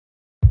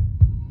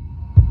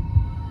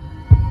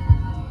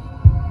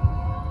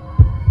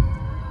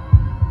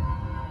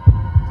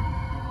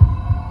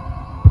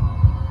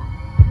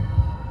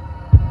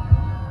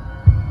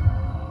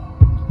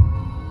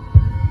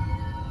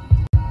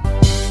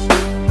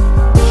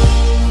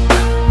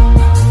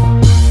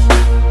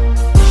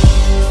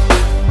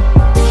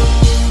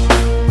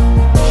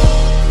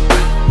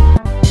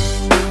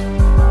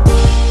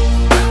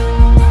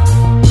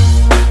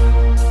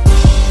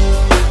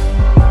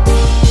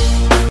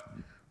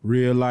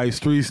Real life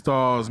street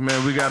stars,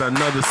 man. We got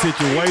another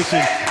situation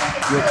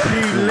with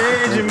Pete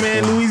Legend,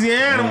 man,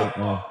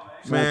 Louisiana.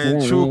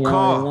 Man, True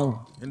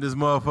Car in this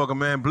motherfucker,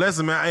 man. Bless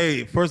him, man.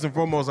 Hey, first and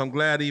foremost, I'm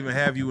glad to even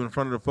have you in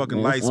front of the fucking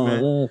lights,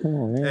 man. Come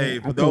on, man. Hey,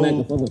 for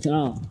those.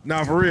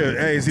 Nah, for real.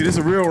 Hey, see, this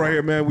is real right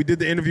here, man. We did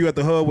the interview at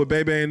the Hub with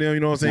Bebe and them, you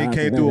know what I'm saying? He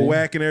came through a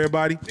whack and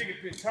everybody.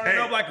 Nigga been turning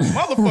up like a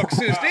motherfucker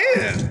since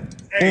then.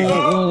 Hey,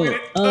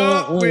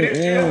 up with it.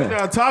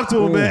 Yeah. Talk to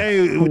him, man.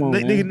 Hey,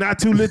 nigga, not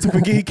too lit to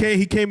forget.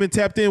 He came and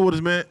tapped in with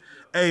us, man.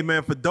 Hey,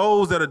 man, for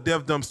those that are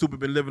deaf, dumb,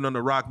 stupid, been living on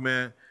the rock,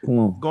 man,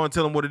 go and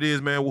tell them what it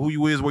is, man, who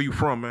you is, where you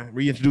from, man.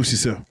 Reintroduce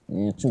yourself.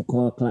 Yeah, True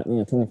Car, clock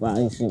me at 25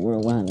 ain't shit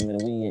worldwide. No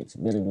matter we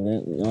at, better than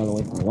that. We all the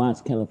way from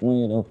Watts,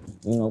 California, though.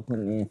 You know,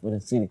 putting in for the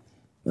city.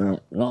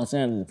 Los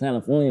Angeles,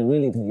 California,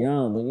 really to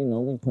y'all, but you know,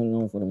 we putting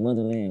on for the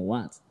motherland,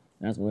 Watts.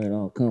 That's where it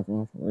all come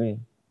from, for real.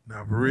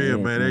 Nah, for real,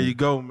 man. There you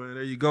go, man.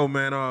 There you go,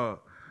 man.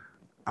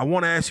 I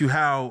want to ask you,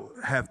 how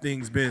have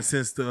things been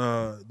since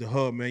the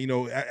Hub, man? You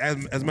know,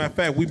 as a matter of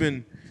fact, we've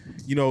been,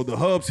 you know, the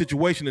Hub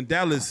situation in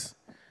Dallas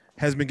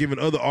has been giving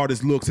other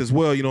artists looks as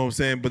well, you know what I'm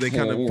saying? But they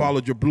kind of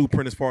followed your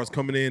blueprint as far as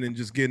coming in and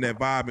just getting that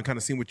vibe and kind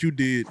of seeing what you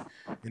did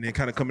and then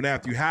kind of coming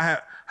after you. How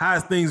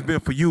has things been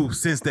for you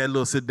since that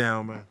little sit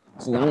down, man?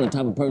 See, I'm the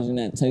type of person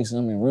that takes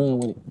something and run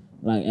with it.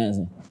 Like, as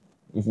a,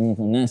 if you're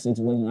from that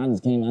situation, I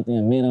just came out there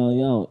and met all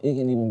y'all. It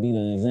can even be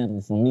the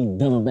example for me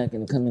double back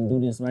and come and do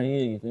this right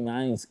here. You feel me?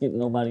 I ain't skipped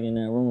nobody in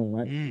that room,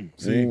 right?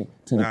 See,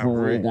 to the point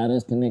where it got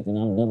us connected.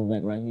 I'm double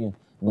back right here.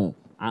 But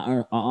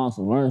I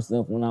also learned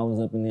stuff when I was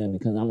up in there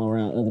because I'm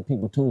around other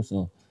people too.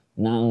 So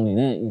not only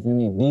that, you feel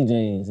me,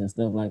 DJs and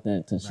stuff like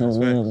that to show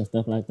love and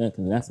stuff like that,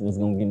 because that's what's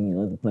gonna get me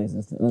other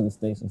places, to other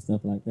states and stuff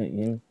like that.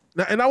 You know?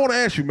 Now, and I want to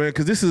ask you, man,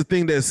 because this is a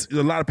thing that's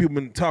a lot of people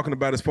been talking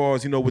about as far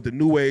as, you know, with the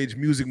new age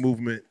music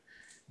movement.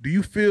 Do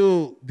you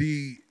feel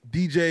the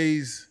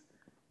DJs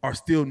are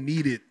still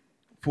needed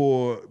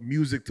for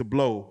music to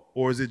blow,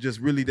 or is it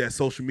just really that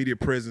social media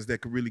presence that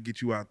could really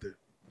get you out there?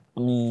 I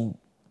mean,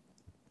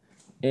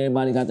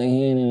 everybody got their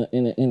hand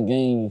in the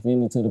game, you feel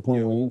me, to the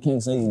point where you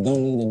can't say you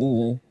don't need a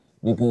DJ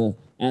because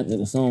after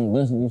the song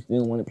busting, you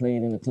still want to play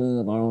it in the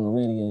club or on the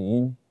radio, you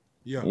know?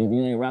 Yeah. If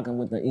you ain't rocking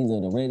with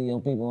either the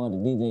radio people or the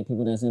DJ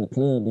people that's in the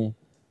club, then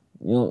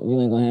you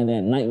ain't gonna have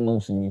that night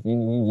motion, you feel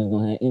me? You just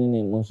gonna have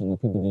internet motion where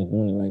people just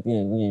doing it like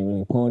that. We ain't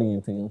really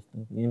partying to your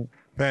stuff, you know?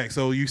 Fact.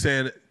 So you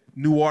saying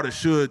new artists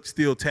should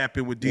still tap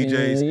in with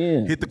DJs,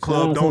 yeah. hit the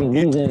club, don't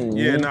hit.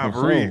 DJs, nah,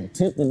 for real.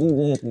 Tip the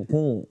DJ if you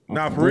could.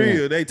 Nah, for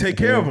real. They take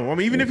care of him. I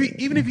mean, even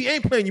if he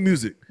ain't playing your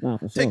music,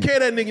 take care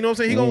of that nigga. You know what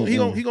I'm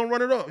saying? He gonna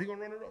run it up. He gonna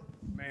run it up.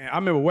 Man, I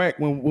remember Wack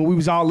when we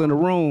was all in the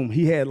room.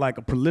 He had like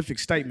a prolific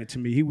statement to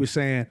me. He was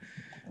saying,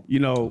 you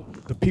know,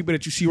 the people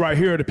that you see right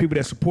here are the people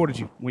that supported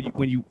you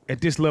when you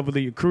at this level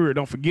of your career.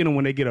 Don't forget them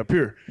when they get up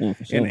here. Yeah,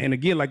 for sure. And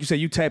again, like you said,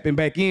 you tapping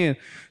back in.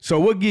 So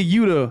what give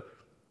you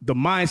the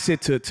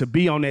mindset to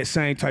be on that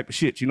same type of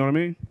shit? You know what I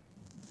mean?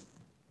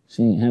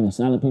 See, having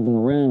solid people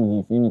around me,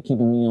 you feel me,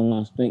 keeping me on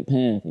my straight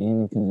path, you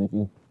know, because if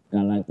you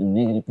got like the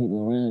negative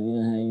people around you,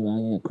 have you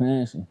out here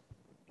crashing.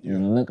 Yeah. You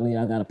know, luckily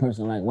I got a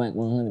person like Wack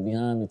 100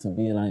 behind me to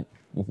be like,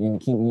 if you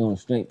keep me on a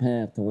straight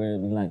path to where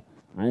it be like,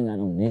 I ain't got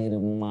no negative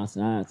on my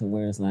side to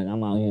where it's like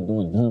I'm out here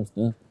doing dumb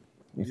stuff.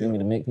 You feel me,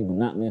 to make people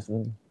not mess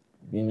with me.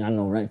 You feel me, I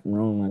know right from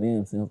wrong my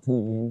damn self too, you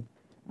know?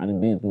 I done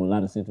been through a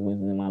lot of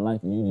situations in my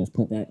life and you just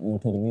put that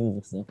into the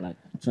music stuff, like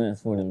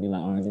transfer it and be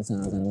like, all right, this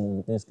time I gotta move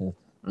with this because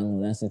I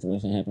know that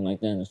situation happened like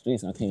that in the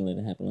streets. I can't let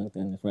it happen like that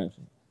in this rap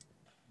shit.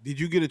 Did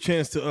you get a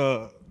chance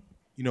to,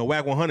 you know,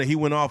 Wack 100, he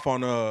went off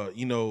on,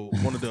 you know,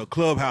 one of the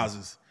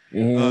clubhouses.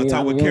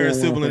 Talk with Karen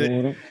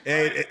Sibling,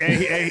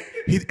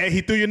 and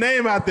he threw your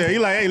name out there. He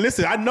like, hey,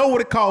 listen, I know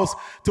what it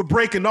costs to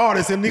break an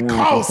artist, and it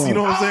costs. You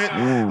know what I'm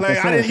saying?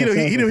 Like, I didn't, you know,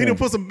 he didn't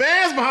put some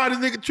bands behind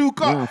this nigga True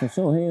Car. For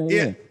sure,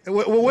 yeah.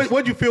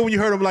 What'd you feel when you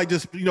heard him like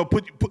just, you know,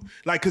 put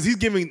like, cause he's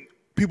giving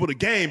people the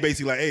game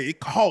basically, like, hey, it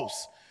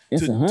costs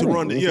to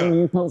run the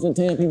You supposed to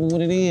tell people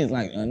what it is.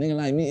 Like a nigga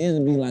like me,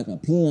 it'd be like a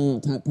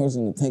peon type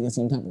person to take it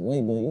some type of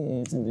way, but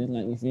yeah, it's just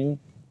like, you feel me?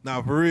 Nah,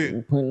 for real.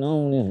 You putting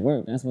on this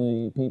work. That's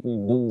what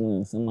people do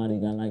when somebody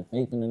got like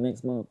faith in the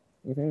next month.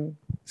 You feel me?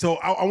 So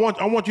I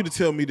want you to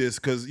tell me this,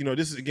 because you know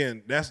this is,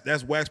 again,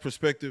 that's Wack's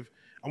perspective.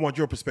 I want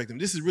your perspective.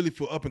 This is really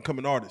for up and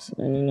coming artists.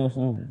 Man, you know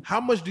something. How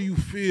much do you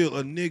feel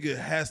a nigga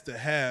has to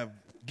have?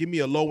 Give me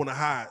a low and a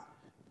high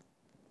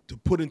to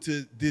put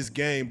into this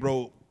game,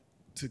 bro,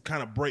 to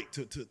kind of break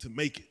to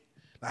make it.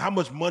 Like, how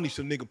much money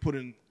should a nigga put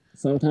in?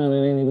 Sometimes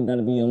it ain't even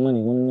gotta be your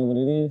money. Wanna know what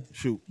it is?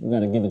 Shoot. You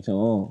gotta give it your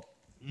all.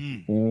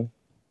 You feel me?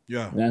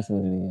 Yeah. That's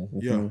what it is.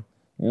 You feel me?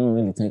 You don't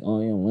really take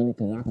all your money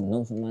because I can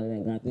know somebody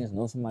that got this,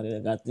 know somebody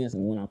that got this,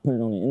 and when I put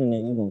it on the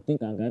internet, you gonna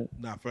think I got it.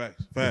 Nah,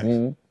 facts. You feel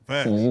me?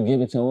 Facts. So you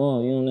give it your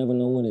all, you don't never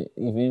know what it,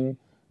 you feel me?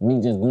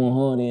 Me just going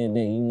hard every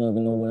day, you never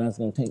know where that's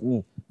gonna take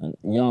me.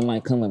 Y'all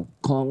might come and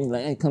call me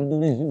like, hey, come do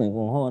this. You been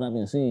going hard, I've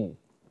been seeing you.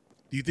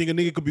 Do you think a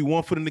nigga could be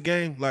 1 foot in the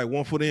game? Like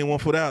 1 foot in, 1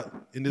 foot out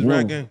in this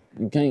rap game?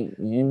 You can't,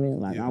 you hear me?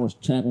 Like I was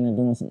trapping and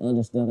doing some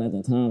other stuff at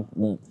the time,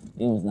 but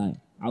it was like,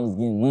 I was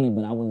getting money,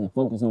 but I wasn't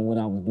focused on what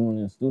I was doing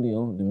in the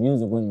studio. The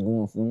music wasn't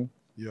going for me.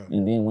 Yeah.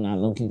 And then when I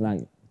low-key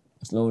like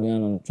slowed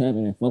down on the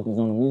trapping and focused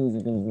on the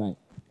music, it was like,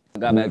 I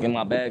got back in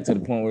my bag to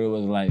the point where it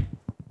was like,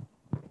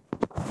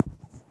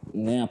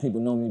 now people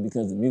know me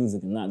because of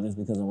music and not just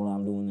because of what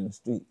I'm doing in the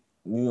street.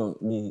 You don't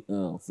be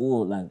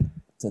fooled like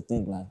to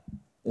think like,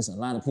 there's a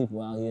lot of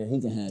people out here, he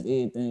can have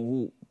everything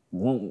he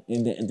want,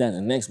 and that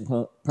the next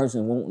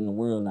person want in the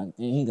world, like,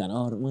 dang, he got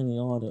all the money,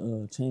 all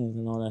the chains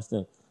and all that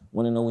stuff.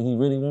 Want to know what he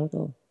really want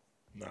though?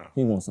 Nah.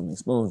 He wants some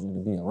exposure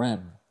to be a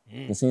rapper.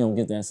 Because he don't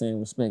get that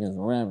same respect as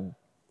a rapper.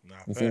 Nah,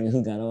 You feel me?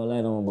 He got all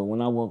that on, but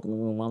when I walk in the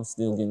room, I'm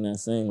still getting that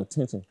same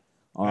attention.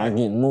 Or I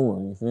get more,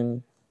 you feel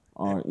me?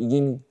 Or, you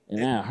get me?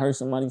 And now I hurt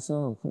somebody's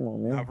soul. Come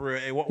on, man. Nah, for real.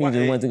 Hey, He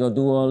just went to go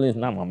do all this.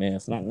 Not my man.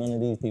 It's not none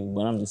of these people.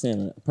 But I'm just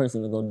saying, a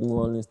person to go do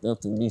all this stuff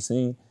to be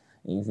seen.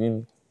 And you feel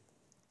me?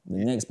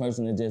 The next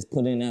person that just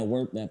put in that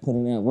work,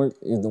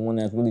 is the one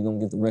that's really going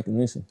to get the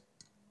recognition.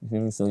 You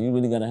feel me? So you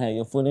really got to have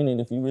your foot in it.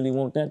 If you really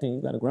want that, then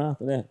you got to grind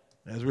for that.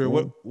 That's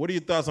real. What are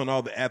your thoughts on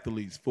all the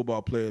athletes,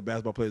 football players,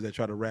 basketball players that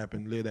try to rap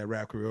and live that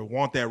rap career,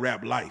 want that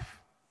rap life?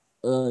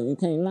 You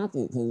can't knock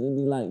it because it'd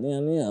be like,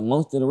 damn, yeah,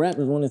 most of the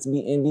rappers wanted to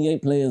be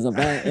NBA players or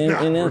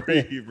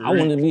NFL. I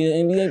wanted to be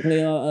an NBA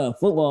player or a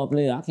football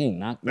player. I can't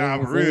knock that.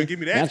 Nah, for real, give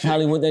me that That's shit.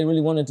 probably what they really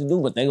wanted to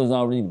do, but they was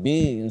already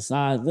big and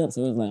sized up,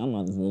 so it's like, I'm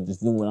not just gonna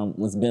just do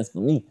what's best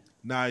for me.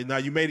 Nah,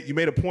 you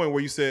made a point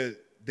where you said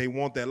they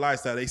want that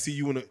lifestyle. They see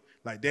you in the,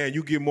 like, damn,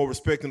 you get more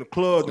respect in the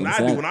club than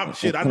I do when I'm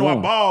shit. I know I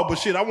ball, but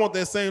shit, I want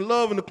that same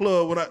love in the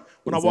club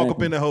when I walk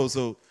up in the hole.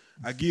 So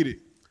I get it.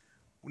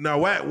 Now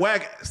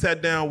Wack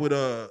sat down with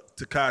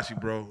Tekashi,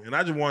 bro, and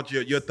I just want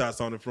your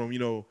thoughts on it from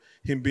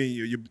him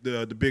being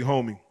the big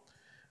homie.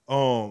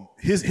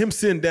 Him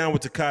sitting down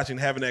with Tekashi and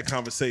having that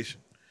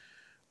conversation.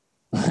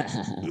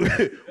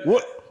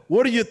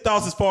 What are your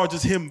thoughts as far as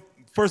just him?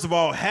 First of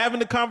all, having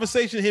the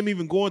conversation, him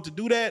even going to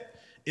do that,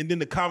 and then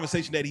the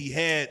conversation that he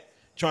had,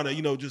 trying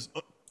to just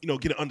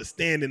get an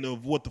understanding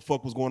of what the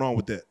fuck was going on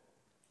with that.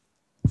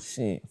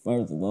 Shit,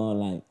 first of all,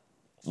 like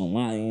on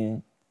my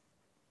end,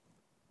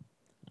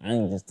 I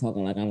ain't just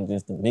talking like I'm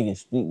just the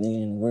biggest street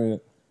nigga in the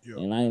world. Yeah.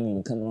 And I ain't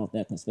even coming off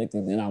that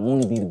perspective that I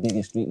want to be the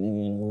biggest street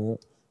nigga in the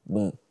world.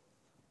 But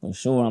for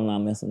sure, I'm not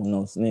messing with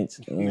no snitch.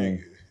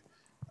 Nigga,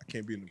 I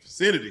can't be in the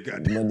vicinity,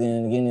 goddamn. But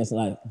then again, it's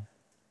like,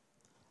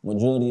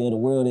 majority of the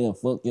world, they'll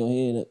fuck your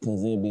head up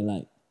because they'll be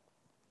like,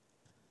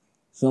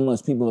 so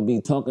much people will be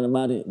talking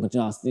about it, but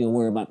y'all still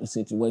worry about the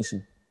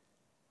situation.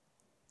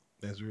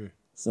 That's real.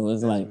 So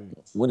it's like,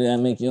 what did that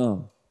make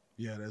y'all?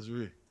 Yeah, that's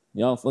real.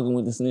 Y'all fucking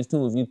with the snitch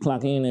too. If you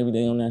clock in every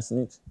day on that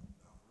snitch,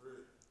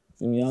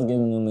 feel me? Y'all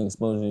giving them the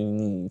exposure you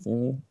need. You feel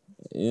me?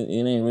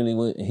 It ain't really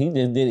what he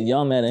just did it.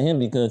 Y'all mad at him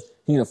because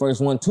he the first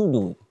one to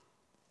do it.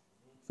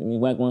 Feel me?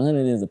 Wack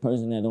 100 is the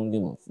person that don't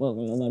give a fuck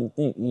what nobody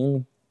think. You hear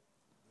me?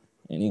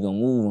 And he gonna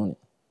move on it.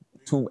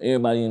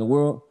 Everybody in the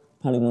world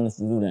probably want us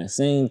to do that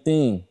same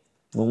thing,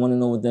 but want to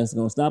know what that's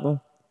gonna stop them?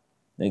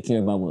 They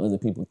care about what other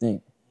people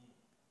think.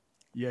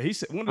 Yeah, he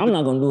said. I'm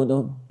not gonna do it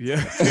though.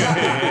 Yeah.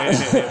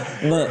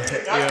 But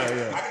I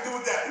can do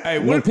with that. Hey,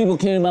 when people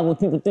care about what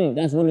people think,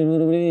 that's what it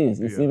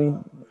is. You feel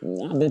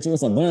me? I bet you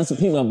it's a bunch of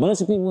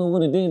people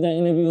would have did that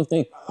interview if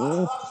they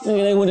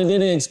would have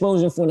did the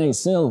exposure for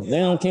themselves. They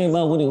don't care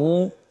about what it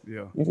was.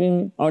 Yeah. You feel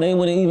me? Or they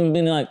would have even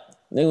been like,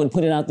 they would have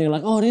put it out there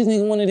like, oh, this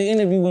nigga wanted to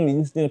interview with me.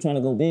 You still trying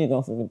to go big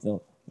off of it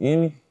though. You hear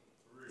me?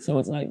 So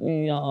it's like,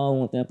 y'all all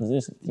want that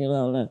position. Kill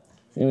all that.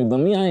 Feel me? But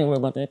me, I ain't worried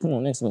about that. Come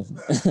on, next question.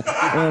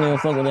 I don't even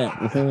fuck with that.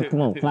 You feel me?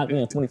 Come on, clock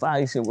in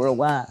 25, shit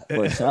worldwide.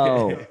 For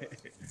sure.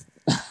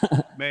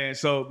 Man,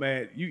 so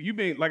man, you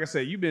been, like I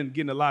said, you've been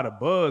getting a lot of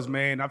buzz,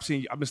 man. I've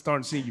been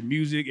starting to see your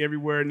music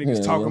everywhere,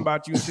 niggas talking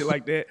about you and shit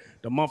like that.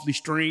 The monthly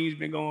streams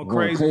been going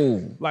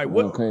crazy. Like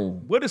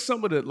what is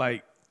some of the,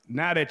 like,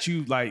 now that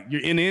you, like,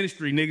 you're in the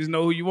industry, niggas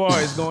know who you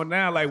are, it's going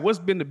down. Like, what's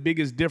been the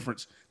biggest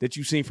difference that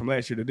you've seen from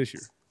last year to this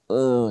year?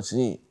 Oh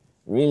shit.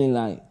 Really,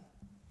 like,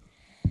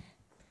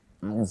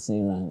 I can say,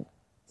 like,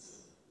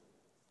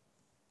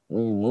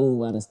 when you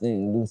move out of state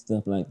and do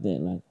stuff like that,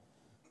 like,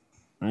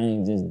 I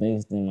ain't just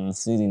based in my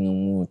city no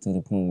more to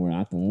the point where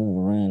I can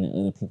move around and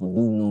other people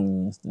do know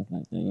me and stuff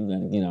like that. You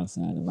gotta get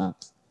outside the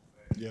box.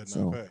 Yeah,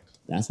 so facts.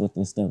 That's what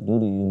this stuff do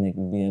to you, make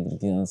you be able to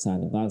get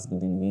outside the box, but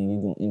then again,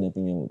 you're gonna end up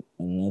in your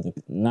another,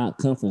 not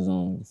comfort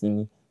zone, you feel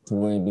me? To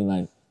where it be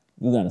like,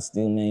 you gotta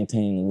still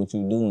maintain what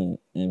you're doing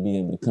and be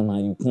able to come how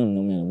you come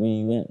no matter where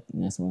you at.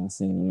 And that's why I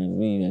say no matter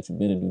where you at, you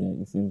better do that,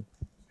 you feel me?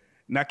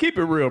 Now keep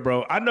it real,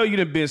 bro. I know you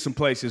done been some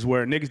places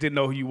where niggas didn't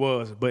know who you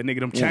was, but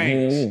nigga, them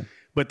changed. Yeah.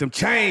 But them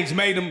change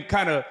made them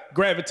kind of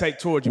gravitate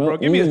towards you, bro.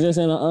 Give me just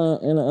in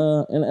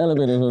the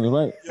elevator,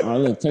 right? Yeah. All right,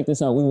 look, check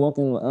this out. We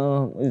walking,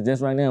 it's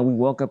just right now. We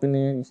walk up in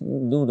there.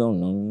 Dude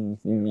don't know me. You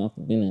feel me?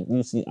 I've been at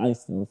UC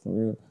Ice though, for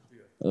real.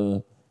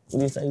 What do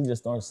you say? You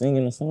just start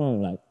singing a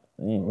song like,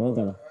 damn, bro,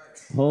 got a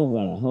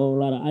whole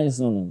lot of ice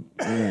on him.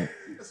 Like,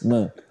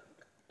 but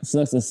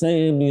sucks to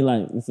say, it be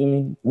like, you feel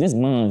me? This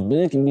mine, but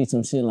it can be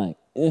some shit like,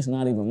 it's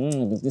not even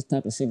mine, but this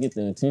type of shit get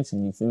the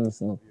attention. You feel me?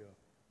 So.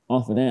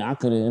 off of that, I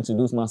could have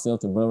introduced myself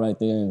to bro right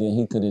there, and then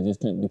he could have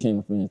just became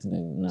a friend today.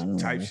 Nah,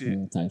 Type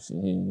shit. Type shit.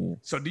 Yeah.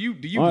 So do you?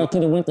 Or it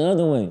could have went the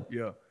other way.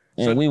 Yeah.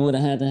 And So, we would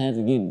have had to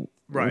get it.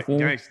 right,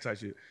 gangster type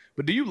shit.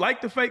 But do you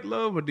like the fake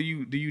love, or do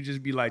you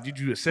just be like, did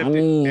you accept I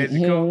mean, it as it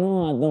hell comes?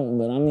 no, I don't.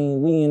 But I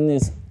mean, we in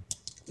this.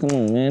 Come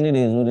on, man. It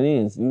is what it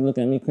is. You look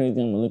at me crazy,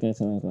 I'm gonna look at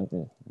you like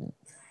this.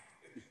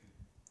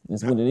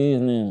 It's what it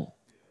is now.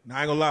 Now,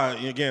 I ain't gonna lie,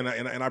 again,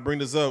 and I bring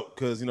this up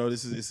because, you know,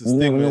 this is a You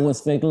never stigma. know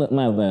what's fake love.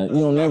 My bad.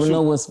 You don't never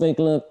know what's fake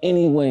love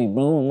anyway,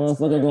 bro. A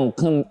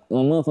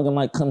motherfucker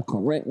might come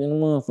correct in a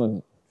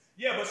motherfucker.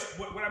 Yeah,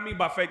 but what I mean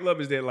by fake love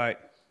is that, like,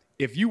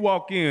 if you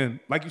walk in,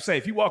 like you say,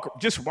 if you walk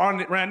just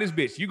around this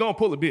bitch, you gonna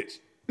pull a bitch.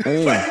 Oh,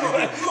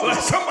 yeah. like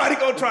somebody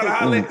gonna try to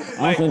holler.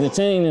 Off of the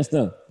chain and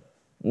stuff.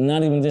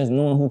 Not even just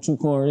knowing who True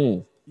Core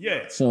is.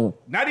 Yeah. So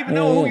not even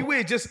knowing who you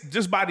is,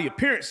 just by the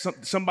appearance,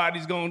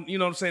 somebody's gonna, you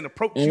know what I'm saying,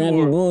 approach and you. that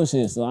be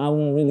bullshit. So I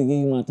won't really give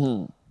you my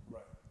time.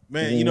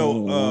 Man, you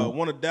know,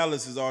 one of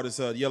Dallas's artists,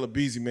 Yella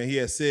Beezy, man, he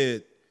had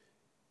said,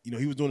 you know,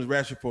 he was doing his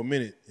rap shit for a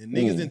minute, and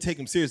niggas didn't take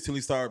him serious till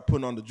he started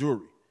putting on the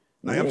jewelry.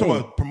 Like, I'm talking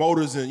about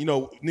promoters and, you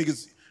know,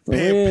 niggas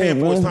paying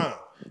for his time.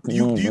 Do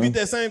you get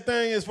that same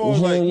thing as far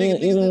as like niggas?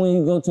 Even when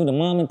you go to the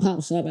mom and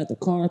pop shop at the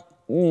car,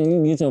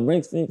 you get your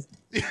brakes fixed.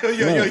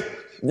 yeah.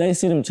 They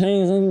see them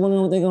chains on you, wanna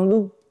know what they gonna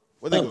do?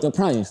 What they Up the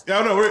price. Yeah,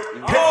 I know.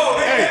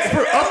 Hey,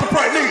 up the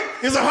price, nigga.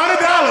 It's $100.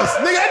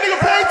 Nigga, that nigga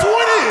paid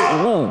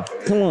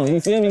 $20. Come on, you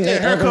feel me? Yeah,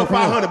 haircut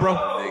 $500, bro.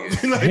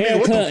 Like,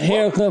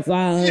 haircut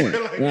 $500. Yeah,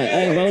 like,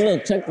 hey, bro,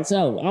 look, check this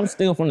out. I'm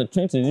still from the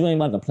trenches. You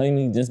ain't about to play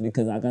me just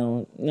because I got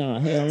on. Nah,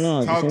 hell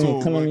no. Talk You to feel me?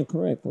 him, Come on boy. me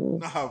correct, bro.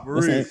 Nah, for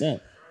This real. ain't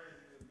that.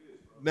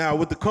 Now,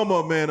 with the come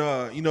up,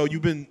 man, you know,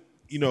 you've been,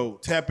 you know,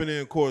 tapping in,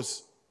 of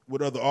course,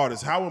 with other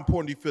artists. How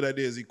important do you feel that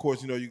is? Of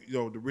course, you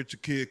know, the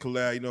Richard Kidd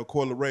collab, you know,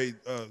 Coyle Ray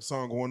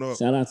song going up.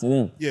 Shout out to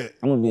them. Yeah.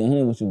 I'm gonna be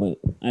 100 with you, but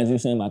as you're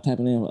saying about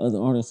tapping in with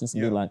other artists, it's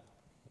be like,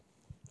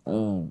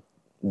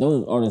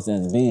 those artists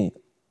that's big,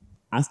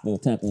 I still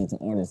tap into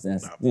artists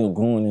that's still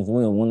growing as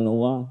well. Wanna know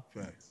why?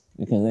 Facts.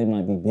 Because they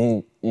might be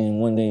big in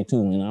one day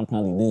too, and I'll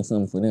probably do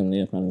something for them.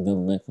 They'll probably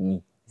double back for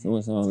me. So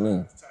it's all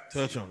love.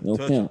 Touch on. No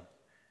count.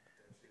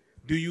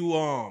 Do you,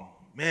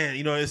 man,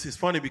 you know, it's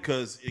funny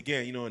because,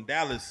 again, you know, in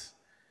Dallas,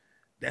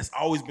 that's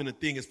always been a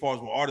thing as far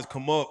as when artists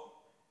come up,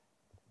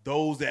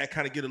 those that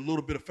kind of get a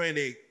little bit of fame,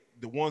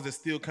 the ones that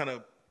still kind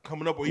of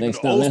coming up, or even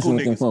the old school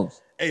niggas.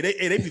 Folks. Hey,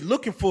 they be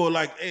looking for,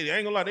 like, hey, I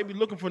ain't gonna lie, they be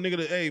looking for a nigga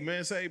to, hey,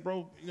 man, say,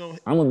 bro, you know.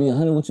 I'm gonna be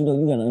 100 with you though.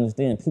 You gotta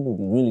understand, people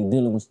be really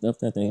dealing with stuff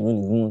that they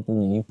really going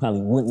through, and you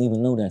probably wouldn't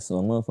even know that. So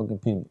a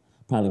motherfucking people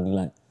probably be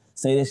like,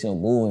 say this your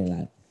boy,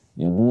 like,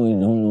 your boy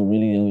don't know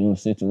really your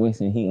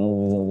situation. He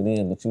always over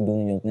there, but you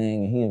doing your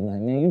thing, and he is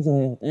like, man, you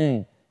doing your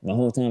thing. The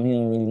whole time he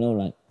don't really know,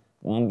 like,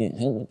 well, I'm getting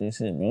help with this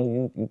shit,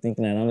 bro. You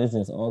thinking that I'm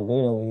just all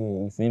good over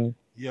here, you feel me?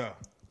 Yeah.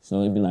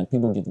 So it'd be like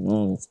people get the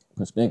wrong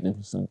perspective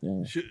or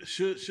something.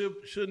 Should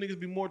niggas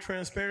be more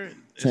transparent?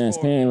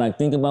 Transparent, like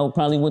think about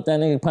probably what that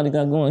nigga probably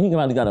got going. He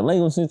probably got a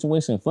Lego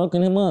situation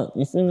fucking him up.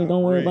 You feel me?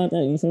 Don't worry about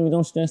that. You feel me?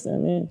 Don't stress that,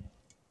 man.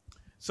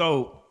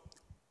 So,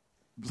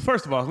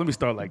 first of all, let me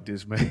start like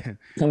this, man.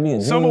 Come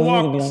here. Summer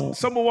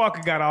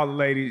Walker got all the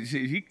ladies.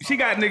 She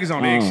got niggas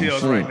on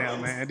eggshells right now,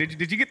 man.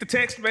 Did you get the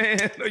text,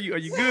 man? Are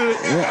you good?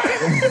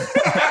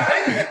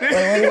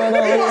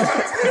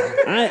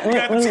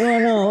 What's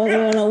going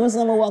on? What's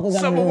Summer Walker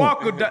got? Summer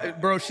Walker,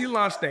 bro, she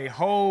launched a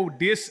whole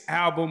diss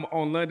album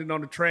on London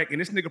on the Track, and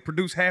this nigga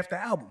produced half the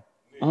album.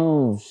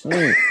 Oh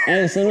shit!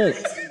 Hey, so look,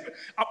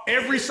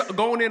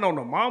 going in on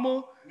the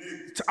mama.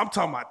 I'm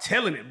talking about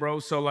telling it, bro.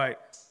 So like.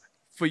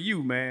 For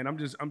you, man, I'm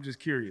just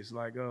curious.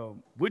 Like,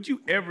 would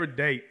you ever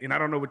date? And I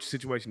don't know what your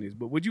situation is,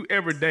 but would you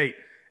ever date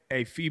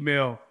a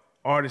female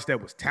artist that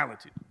was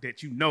talented?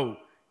 That you know,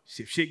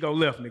 if shit go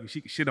left, nigga,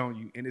 she can shit on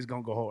you, and it's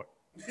gonna go hard.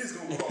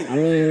 I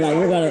mean, like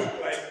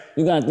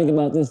you gotta think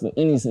about this for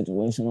any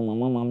situation. On my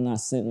mama, I'm not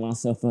setting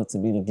myself up to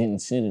be getting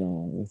shitted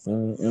on. You feel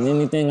me? And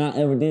anything I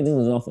ever did, it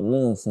was off of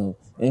love. So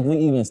if we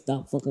even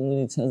stopped fucking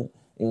with each other,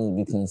 it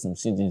was because some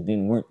shit just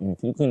didn't work. And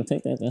if you couldn't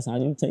take that, that's how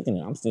you taking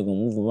it. I'm still gonna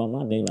move about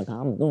my day like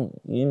how I'm doing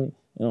it. You hear me?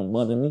 It don't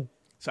bother me.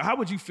 So how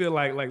would you feel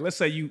like let's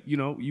say you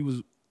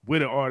was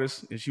with an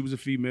artist and she was a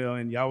female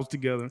and y'all was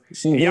together.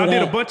 And y'all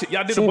did a bunch of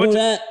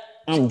that.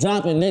 I'm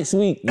dropping next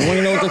week. You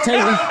wanna know what the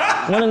tape?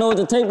 Wanna know what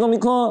the tape gonna be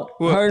called?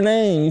 What? Her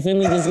name. You feel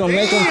me? Just gonna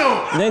make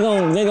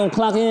them. They gonna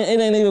clock in. It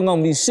ain't even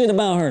gonna be shit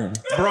about her,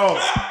 bro.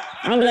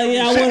 I'm like,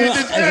 yeah, I wouldn't.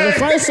 The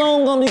first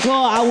song gonna be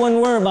called "I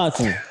Wouldn't Worry About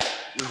You."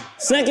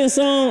 Second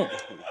song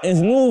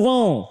is "Move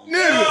On."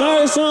 Nigga.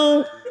 Third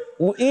song,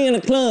 we in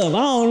the club. I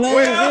don't know.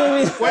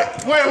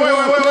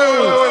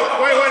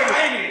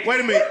 Wait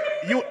a minute.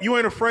 You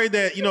ain't afraid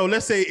that, you know,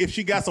 let's say if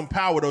she got some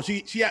power though,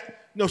 she got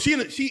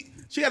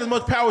as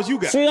much power as you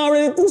got. She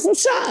already threw some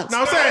shots.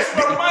 Now I'm saying,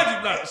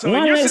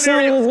 my next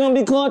song is gonna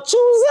be called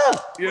 "Choose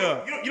Up."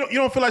 Yeah. You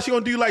don't feel like she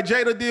gonna do like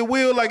Jada did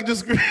Will, like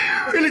just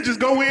really just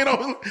go in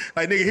on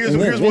like nigga. Here's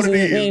what it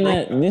is,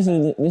 bro. This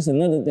is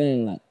another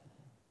thing. Like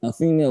a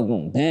female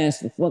gonna bash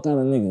the fuck out of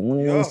a nigga.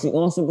 You know what she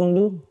also gonna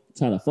do?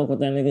 Try to fuck with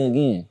that nigga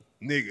again.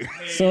 Nigga.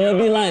 So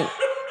it'd be like,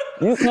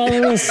 you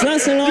calling me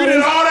sus and all You did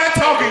this? all that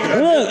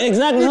talking. Look,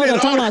 exactly. You Hold did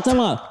on, all time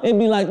that out. It'd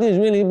be like this,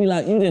 really. It'd be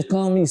like, you just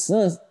call me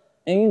sus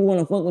and you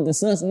wanna fuck with the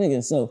sus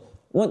nigga. So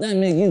what that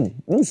make you?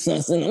 You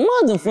sus in the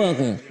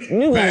motherfucker.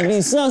 You gotta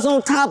be sus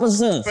on top of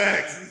sus.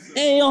 Facts.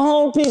 And your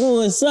whole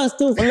people is sus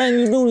too for letting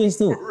you do this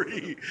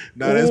too.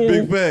 Nah, that's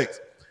big facts.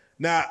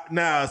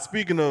 Now,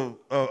 speaking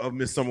of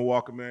Miss Summer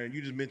Walker, man,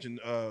 you just mentioned,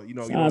 you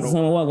know,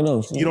 Summer Walker,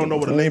 though. You don't know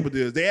what a label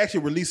is. They actually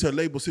released her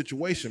label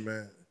situation,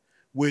 man,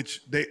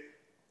 which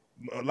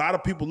a lot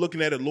of people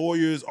looking at it,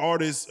 lawyers,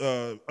 artists,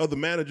 other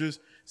managers,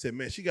 said,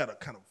 man, she got a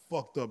kind of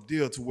fucked up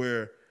deal to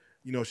where,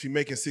 you know, she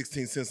making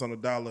 16 cents on the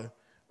dollar.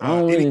 I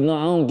don't really know.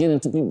 I don't get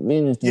into people's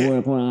business to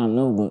where point I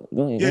know, but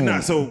go ahead. Yeah,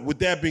 so with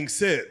that being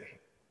said,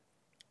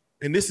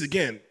 and this is,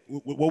 again,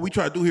 what we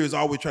try to do here is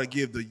always try to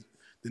give the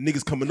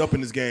niggas coming up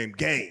in this game,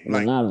 game.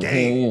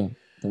 Yeah,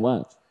 to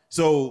watch.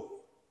 So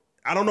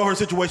I don't know her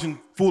situation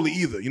fully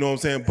either, you know what I'm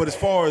saying? But as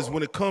far as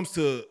when it comes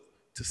to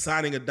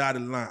signing a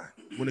dotted line,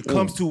 when it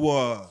comes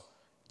to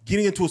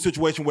getting into a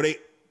situation where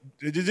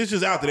this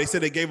is out there, they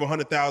said they gave her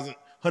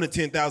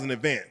 $110,000 in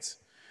advance.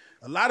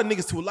 A lot of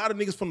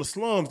niggas from the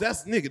slums,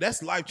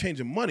 that's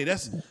life-changing money.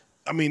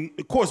 I mean,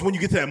 of course, when you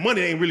get to that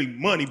money, it ain't really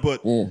money,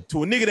 but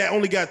to a nigga that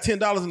only got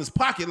 $10 in his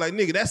pocket, like,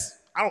 nigga,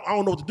 I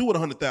don't know what to do with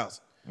 $100,000.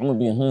 I'm gonna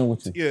be 100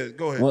 with you. Yeah,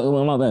 go ahead.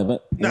 Well, my bad.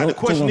 But now the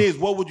question is,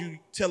 what would you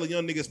tell a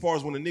young nigga as far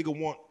as when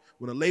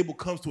a label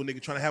comes to a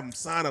nigga trying to have him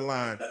sign a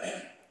line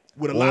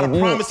with a lot of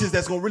promises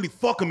that's gonna really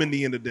fuck him in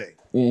the end of the day?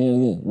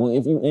 Yeah. Well,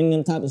 if you in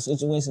them type of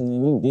situations and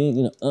you did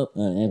get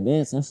an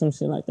advance or some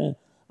shit like that,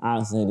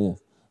 I'll say this: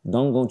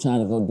 don't go try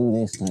to go do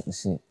this type of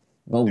shit.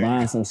 Go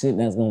buy some shit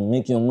that's gonna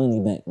make your money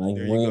back. Like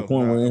where the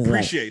point where it's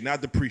appreciate,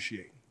 not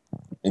depreciate.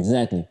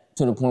 Exactly.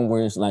 To the point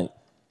where it's like,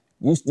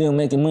 you still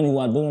making money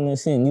while doing that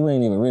shit and you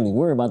ain't even really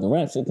worried about the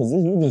rap shit because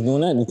you just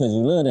doing that because you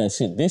love that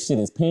shit. This shit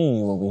is paying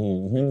you over here,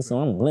 you hear me? So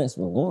I'm blessed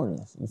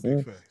regardless, you feel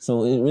me?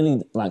 So it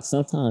really, like,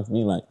 sometimes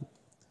be like,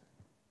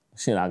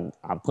 shit, I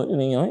put it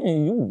in your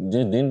hand, you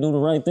just didn't do the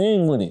right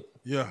thing with it.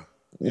 Yeah.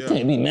 You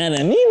can't be mad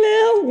at me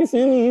now, you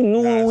feel me? You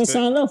knew what we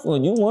signed up for.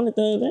 You wanted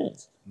the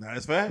advance. Nah,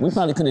 that's fact. We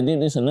probably could have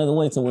did this another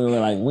way to where we're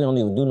like, we don't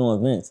even do no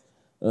events.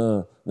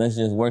 Let's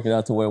just work it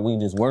out to where we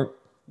just work,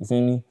 you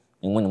feel me?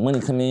 And when the money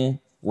come in,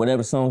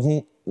 whatever song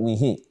hit, we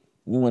hit.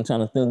 You weren't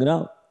trying to thug it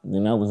out,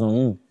 then that was on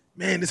you.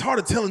 Man, it's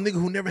hard to tell a nigga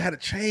who never had a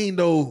chain,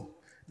 though,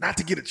 not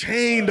to get a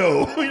chain,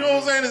 though. You know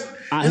what I'm saying?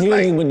 I hear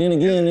you, but then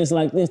again, it's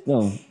like this,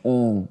 though.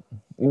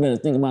 You better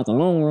think about the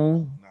long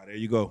run. Nah, there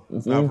you go.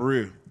 Nah, for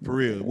real. For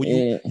real.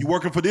 You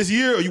working for this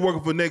year or you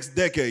working for next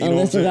decade? You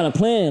unless you got a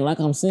plan, like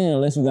I'm saying,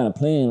 unless you got a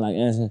plan, like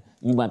as in,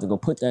 you about to go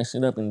put that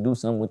shit up and do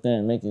something with that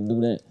and make it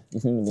do that, you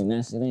feel me? Then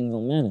that shit ain't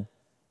gonna matter.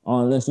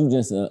 Or unless you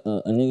just a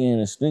nigga in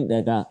the street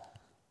that got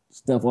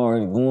stuff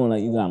already going,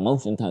 like you got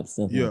motion type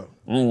stuff. Yeah. Like,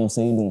 I ain't gonna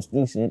say you doing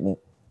street shit, but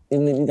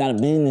even if you got a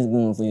business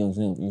going for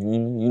yourself, you feel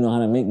me? You know how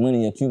to make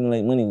money,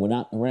 accumulate money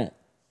without the rap.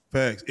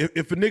 Facts.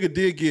 If a nigga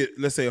did get,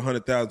 let's say,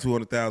 100,000,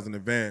 200,000 in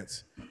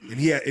advance, and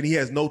he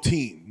has no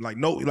team, like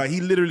he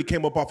literally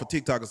came up off of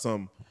TikTok or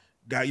something,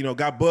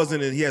 got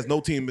buzzing, and he has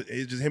no team.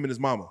 It's just him and his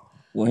mama.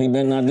 Well, he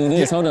better not do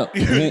this. Hold up.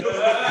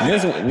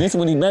 This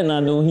what he better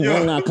not do. He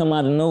better not come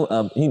out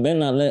of he better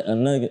not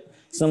let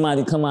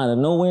somebody come out of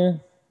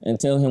nowhere and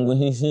tell him what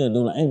he should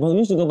do. Like, hey, bro,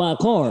 you should go buy a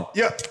car.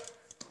 Yeah.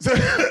 Bro,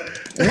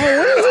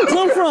 where did you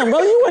come from,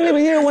 bro? You wasn't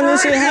even here when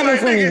this shit happened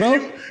for me,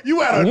 bro.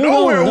 You out of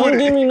nowhere don't with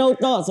give it. me no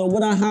thoughts on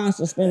how I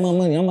should spend my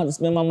money. I'm about to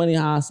spend my money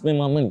how I spend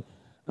my money.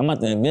 I'm about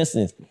to invest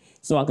this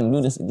so I can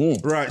do this again.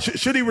 Right.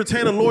 Should he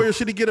retain a lawyer?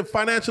 Should he get a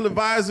financial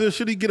advisor?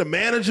 Should he get a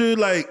manager?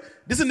 Like,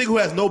 this is a nigga who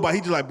has nobody.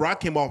 He just like, bro, I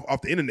came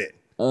off the internet.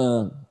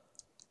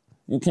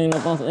 You came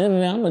up off the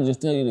internet, I'm going to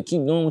just tell you to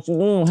keep doing what you're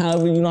doing.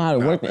 However you know how to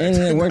work the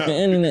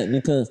internet,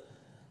 because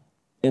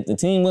if the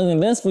team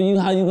wasn't best for you,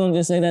 how you going to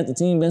just say that the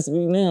team best for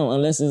you now?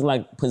 Unless it's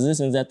like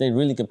positions that they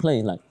really could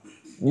play. Like,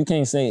 you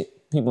can't say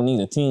people need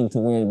a team to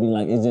where it be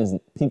like it's just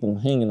people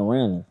hanging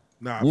around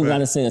them. You got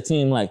to say a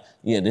team like,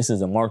 yeah, this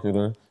is a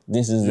marketer.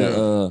 This is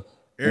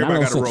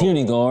not a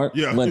security guard,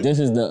 but this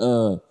is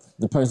the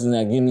person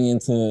that get me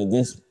into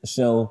this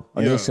show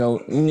or this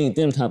show. You need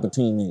them type of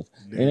teammates.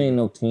 It ain't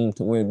no team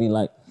to where it be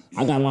like,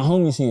 I got my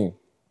homies here.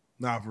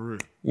 Nah, for real.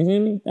 You hear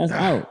me? That's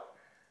out.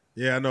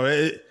 Yeah, I know. I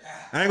ain't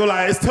gonna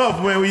lie, it's tough,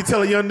 man, when you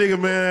tell a young nigga,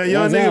 man.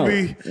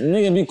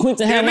 Nigga be quick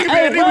to have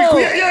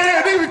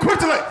nigga be quick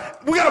to like,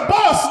 we got a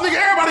boss, nigga,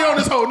 everybody on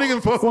this whole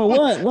nigga. For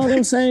what? Bro,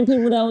 them same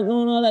people that was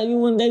doing all that,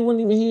 they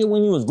wouldn't even hear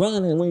when you was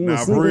grinding, when you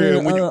was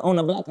sleeping on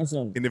the block or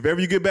something. And if ever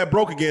you get back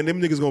broke again,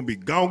 them niggas gonna be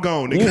gone,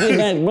 nigga. You get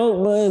back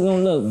broke, bro, it's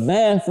gonna look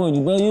bad for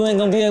you, bro. You ain't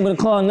gonna be able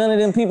to call none of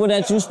them people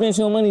that you spent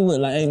your money with.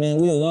 Like, hey, man,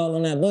 we was all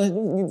on that bus.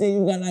 You think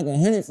you got like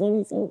 100 for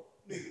me, folks?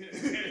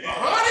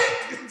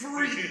 100? For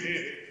real?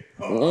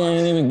 They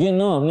ain't even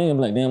getting off. Nigga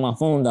be like, damn, my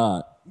phone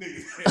died.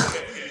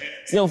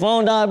 Your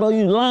phone died, bro,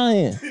 you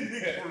lying.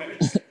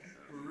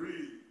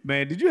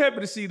 Man, did you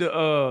happen to see the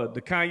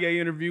Kanye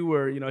interview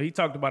where he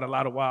talked about a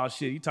lot of wild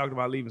shit? He talked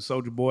about leaving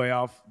Soulja Boy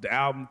off the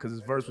album because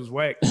his verse was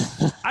whack.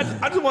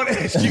 I just want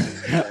to ask you.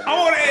 I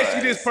want to ask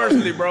you this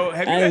personally, bro.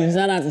 Shout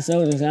out to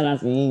Soulja, shout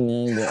out to E,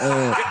 man.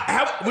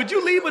 But, would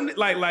you leave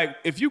like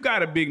if you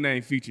got a big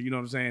name feature? You know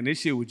what I'm saying? This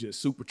shit was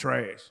just super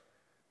trash.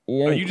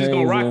 Yeah, are you just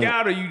gonna rock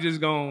out, or you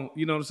just gonna,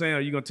 you know what I'm saying?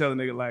 Are you gonna tell the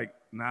nigga like,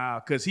 nah,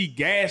 because he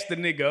gassed the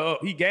nigga up.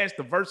 He gassed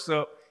the verse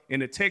up. In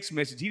the text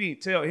message, he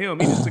didn't tell him.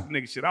 He just took the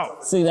nigga shit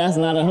off. See, that's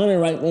not 100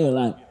 right there.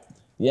 Like,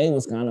 Ye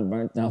was kind of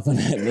burnt out for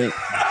that bit.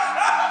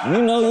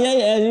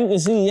 Ye, as you can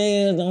see,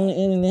 Ye is on the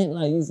internet.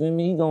 Like, you feel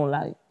me? He gonna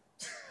like.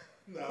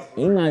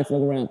 He might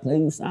fuck around, play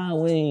you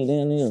sideways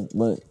down there.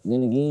 But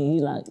then again, he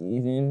like,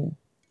 you feel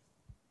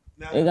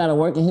me? It gotta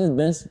work in his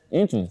best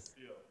interest.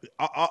 If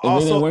it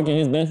didn't work in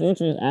his best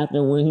interest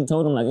after when he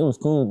told him, like, it was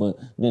cool, but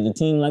did the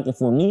team like it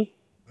for me?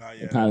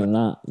 Probably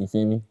not. You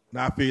feel me?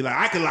 Now I feel like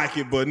I can like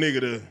it, but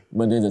nigga,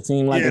 but did the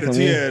team like it for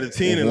me? Yeah, the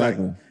team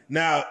exactly. Like.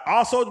 Now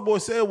all Soulja Boy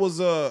said was,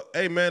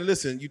 "Hey man,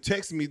 listen, you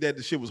texted me that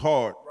the shit was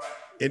hard,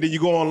 and then you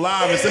go on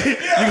live and say,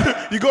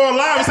 you go on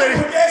live and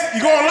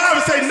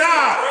say,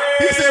 nah."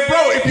 He said,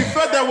 "Bro, if you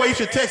felt that way, you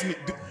should text me.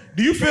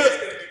 Do you feel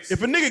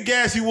if a nigga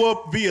gas you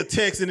up via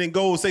text and then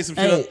go and say some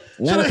shit?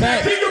 Matter of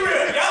fact, y'all ever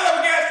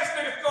gas this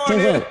nigga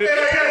going?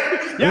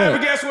 Y'all ever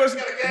gas what's?"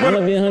 I'm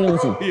gonna be 100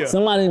 with you. Yeah.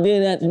 Somebody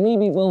did that to me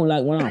before,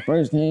 like when I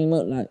first came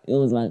up, like it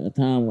was like a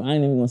time where I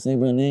ain't even gonna say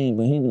bro name,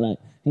 but he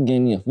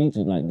gave me a feature,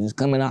 like just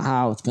coming out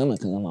how it's coming,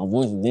 cause my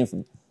voice is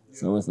different.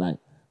 So it's like,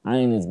 I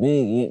ain't as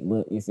big yet,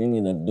 but you feel me,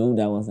 the dude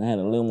that had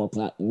a little more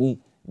clout than me,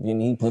 then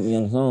he put me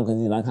on the song cause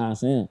he like how I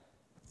sound.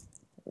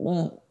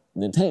 But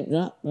the tape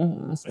dropped,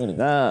 bro, I swear to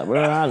God,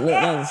 bro, I looked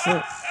at the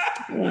shit.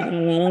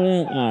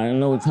 I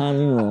know what time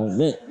you on,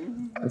 bet.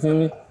 You feel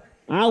me?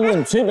 I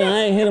wasn't tripping,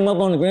 I ain't hit him up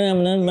on the gram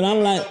or nothing, but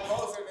I'm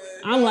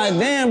like,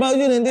 damn, bro,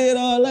 you done did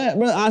all that,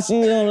 bro. I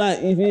see you on,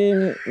 like, you feel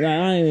me? Like,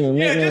 I ain't even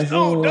making just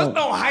don't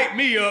hype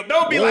me up.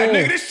 Don't be like,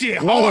 nigga, this shit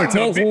hard.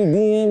 Text me,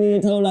 DM me,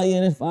 and told like,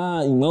 yeah, that's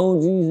fire,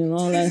 emojis and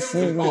all that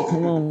shit. Like,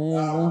 come on, man,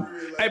 bro.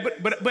 Hey,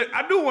 but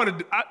I do want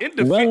to, in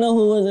defense. Bro, know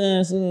who his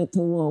ass is,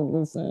 too,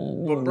 bro,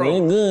 fam. But bro,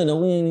 it good,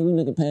 though. We ain't even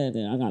looking past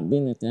that. I got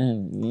business to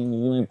handle.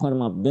 You ain't part of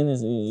my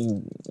business.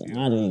 You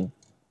out of here.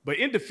 But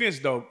in defense,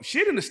 though,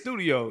 shit in the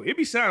studio, it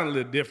be sounding a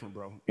little different,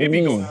 bro. It be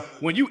going,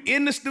 when you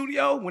in the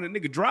studio, when a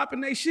nigga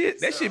dropping that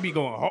shit be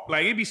going hard.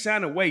 Like, it be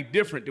sounding way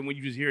different than when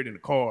you just hear it in the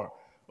car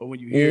or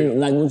when you hear it.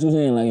 Like what you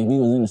saying, like if he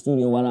was in the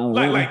studio while I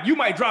was like you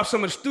might drop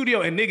some in the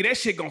studio and nigga, that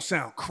shit gonna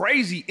sound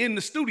crazy in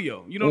the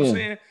studio. You know what I'm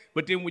saying?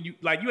 But then when you,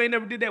 like, you ain't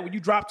never did that. When you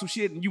dropped some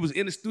shit and you was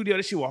in the studio,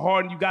 that shit was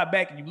hard and you got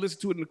back and you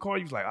listened to it in the car,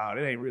 you was like, oh,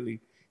 that ain't really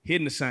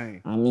hitting the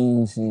same. I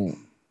mean, shit,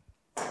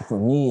 for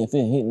me, if it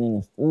hitting in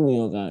the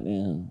studio,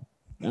 goddamn,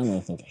 that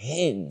motherfucker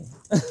hitting.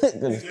 Cause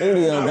the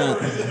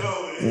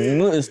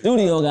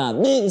studio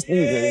got big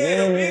speakers, you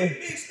know what I mean?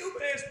 Big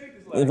stupid ass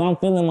speakers. If I'm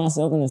feeling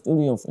myself in the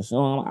studio, for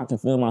sure, I can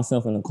feel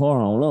myself in the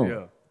car on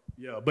low.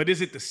 Yeah. But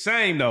is it the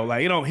same though?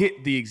 Like, it don't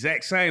hit the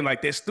exact same.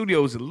 Like, that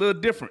studio is a little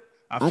different.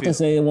 I can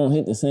say it won't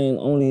hit the same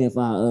only if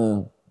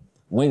I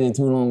waited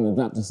too long to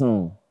drop the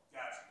song.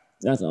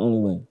 That's the only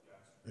way.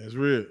 That's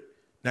real.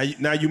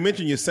 Now you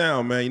mentioned your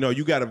sound, man. You know,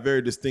 you got a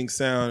very distinct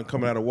sound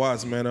coming out of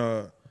Watts,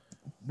 man.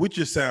 With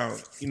your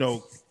sound, you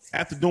know,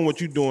 after doing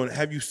what you're doing,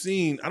 have you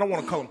seen, I don't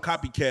want to call them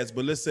copycats,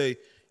 but let's say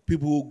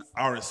people who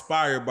are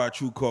inspired by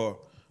TrueCar.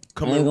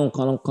 I ain't gonna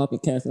call them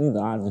copycats either.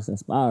 I just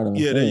inspired them.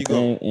 Yeah, there you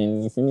go.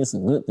 And you feel me, it's a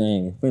good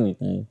thing, if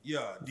anything.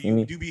 Yeah. Do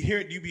you be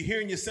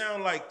hearing your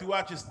sound like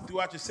throughout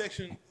your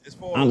section as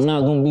far as I'm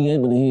not gonna be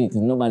able to hear it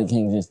because nobody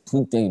can just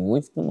tweak their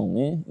voice. Come on,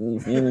 man. You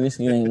feel me? This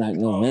shit ain't like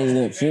no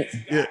made up shit.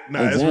 Yeah,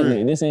 nah, exactly. That's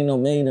real. This ain't no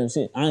made up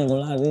shit. I ain't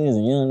gonna lie, there's a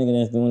young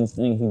nigga that's doing this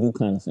thing. He do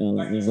kind of sound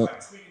like me,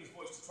 but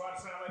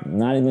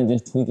not even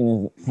just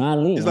tweaking his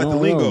probably. It's like the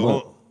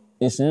lingo.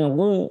 It sound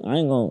good. I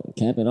ain't gonna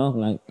cap it off.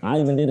 Like, I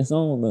even did a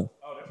song, bro.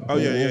 Oh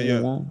yeah.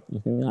 You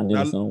feel me? I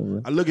did a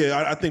song, bro.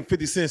 I think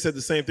 50 Cent said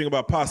the same thing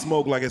about Pop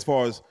Smoke, like as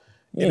far as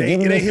it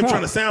ain't him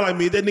trying to sound like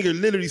me. That nigga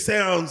literally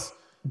sounds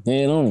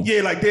dead on it.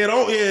 Yeah, like dead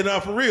on. Yeah, nah,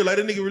 for real. Like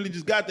that nigga really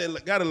just got it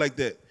like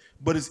that.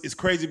 But it's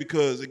crazy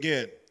because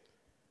again,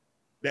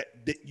 that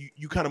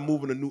you kind of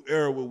move in a new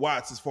era with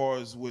Watts as far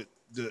as with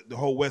the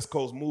whole West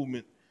Coast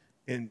movement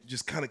and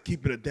just kind of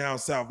keeping it down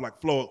south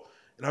like flow.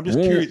 And I'm just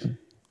curious.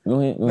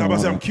 Go ahead.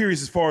 I'm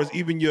curious as far as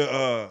even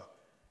your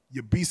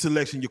beat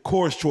selection, your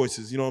chorus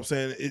choices. You know what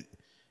I'm saying?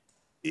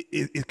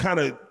 It kind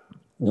of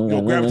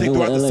gravitate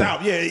throughout the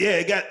South. Yeah.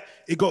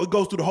 It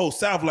goes through the whole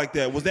South like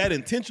that. Was that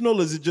intentional,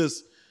 or is it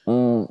just?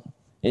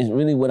 It's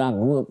really what I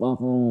grew up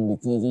off on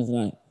because it's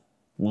like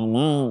my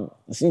mom.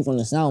 She from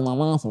the South. My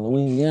mom from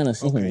Louisiana.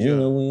 She from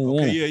Louisiana.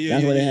 Okay,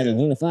 That's where they had the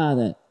Unified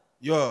at.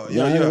 Yeah.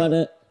 Heard about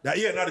that? Not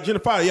the Gen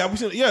 5.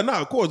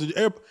 Of course.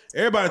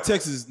 Everybody in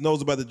Texas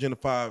knows about the Gen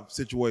 5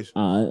 situation.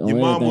 Your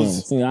mom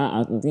was. See,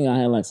 I think I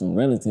had like some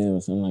relatives or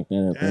something like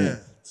that. Yeah.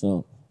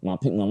 So I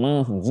picked my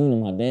mom from Gina,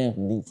 my dad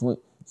from Detroit.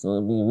 So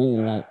it'd be really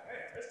like.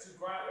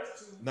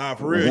 Nah,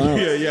 for real.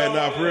 Yeah.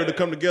 Nah, for real to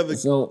come together.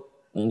 So,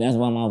 and that's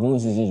why my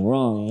voice is just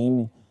raw. You hear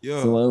me?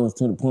 Yeah. So it was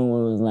to the point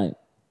where it was like,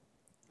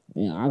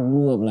 yeah, I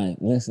grew up like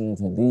listening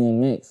to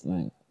DMX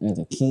like as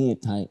a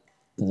kid type,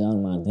 cause that was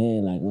my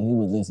dad, like what he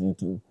was listening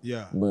to.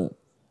 Yeah. But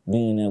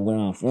being that where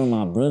I'm from,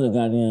 my brother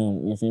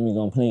goddamn, you feel me,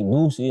 gonna play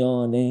Boosie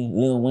all day,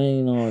 Lil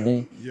Wayne all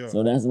day. Yeah.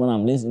 So that's what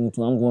I'm listening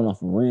to. I'm going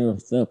off of real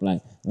stuff.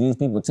 Like these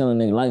people telling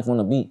their life on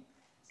the beat.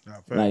 Nah,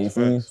 facts, Like, you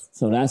feel me? facts.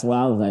 So that's why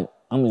I was like,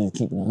 I'm gonna just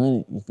keep it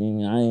 100. You feel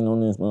me? I ain't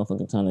on this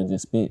motherfucker trying to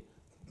just spit.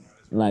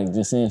 Like,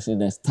 just saying shit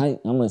that's tight.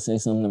 I'm gonna say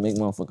something to make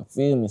motherfucker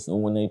feel me. So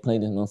when they play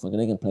this motherfucker,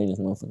 they can play this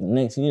motherfucker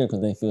next year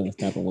because they feel this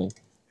type of way.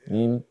 You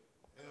hear me?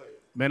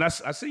 Man, I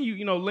seen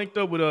you, linked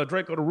up with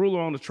Draco the Ruler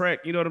on the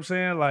track. You know what I'm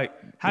saying? Like,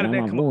 how did Yeah,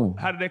 that my come? boy.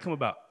 How did that come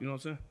about? You know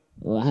what I'm saying?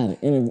 Well, I had an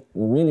interview.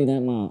 Really,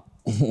 that my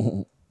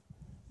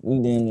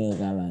we damn near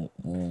got like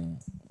a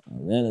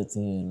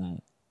relative, like.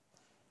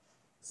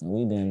 So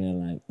we damn near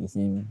like, you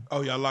feel me?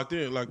 Oh, y'all locked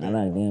in like I that.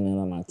 like damn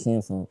near like my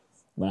kinfolk.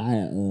 But I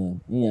had,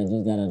 he had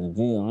just got out of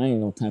jail. I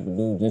ain't no type of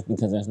dude just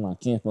because that's my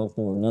kinfolk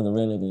or another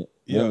relative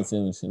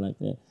and shit like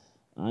that.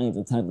 I ain't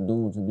the type of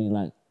dude to be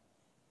like,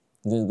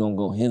 just gonna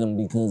go hit him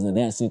because of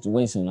that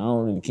situation. I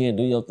don't really care.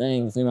 Do your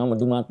thing. You feel me? I'm gonna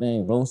do my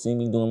thing. Bro, see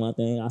me doing my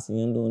thing. I see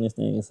him doing this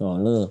thing. It's all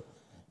love.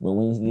 But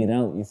when you get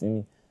out, you feel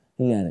me?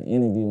 He had an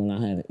interview and I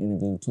had an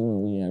interview too,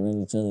 and we had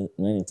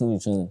ran into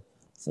each other.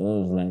 So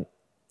it was like,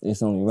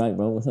 it's only right,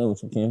 bro. What's up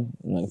with you, Kim?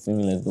 I'm like, feel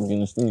me? Let's go get in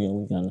the studio.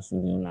 We got in the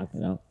studio, knock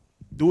it out.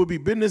 Do it be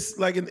business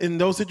like in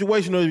those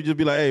situations, or you just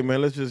be like, hey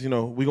man, let's just, we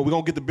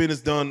gonna get the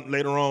business done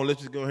later on.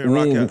 Let's just go ahead and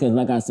rock out. Because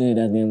like I said,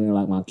 that's damn near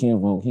like my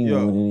kinfolk. He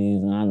know what it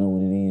is, and I know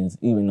what it is,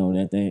 even though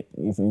that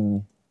you feel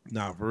me?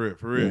 Nah, for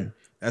real. Yeah.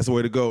 That's the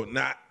way to go.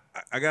 Nah,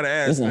 I gotta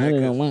ask, it's man.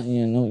 100 on my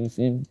end, no, you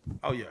feel me?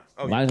 Oh yeah.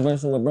 Vice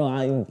versa with bro,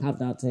 I even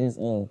popped out to his,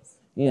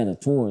 he had a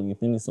tour, you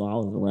feel me? So I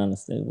was around the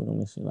state with him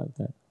and shit like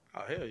that.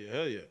 Oh,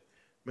 hell yeah.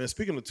 Man,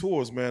 speaking of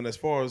tours, man, as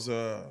far as,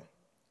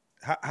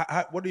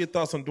 what are your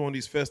thoughts on doing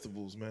these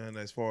festivals, man,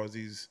 as far as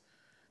these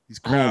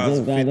crowds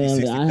of 50,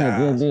 60,000? I had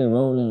just did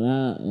Rolling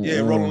Loud.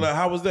 Yeah, Rolling Loud.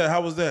 How was that? I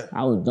was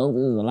dope. It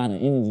was a lot of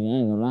energy. I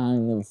ain't gonna lie. I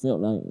ain't never felt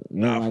like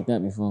nothing like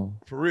that before.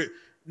 For real.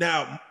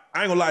 Now,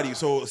 I ain't gonna lie to you.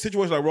 So a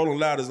situation like Rolling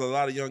Loud is a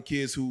lot of young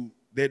kids who,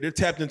 they're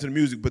tapped into the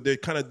music, but they're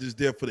kind of just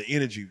there for the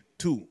energy,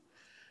 too.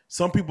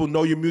 Some people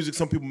know your music,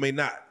 some people may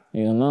not.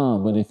 Hell no,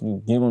 but if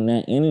you give them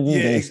that energy,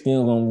 they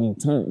still gonna be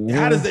turned.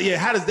 How does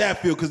that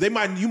feel? Because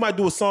you might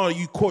do a song,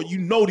 you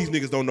know these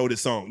niggas don't know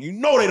this song. You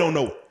know they don't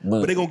know it,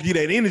 but they gonna give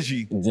that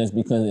energy. Just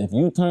because if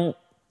you turn,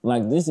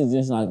 like this is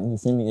just like, you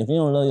feel me? If you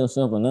don't love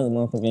yourself, another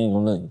motherfucker ain't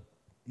gonna love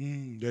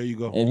you. There you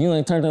go. If you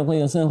ain't turned up for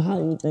yourself, how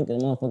you think a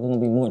motherfucker gonna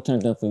be more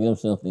turned up for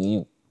yourself than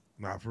you?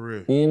 Nah, for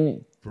real. Feel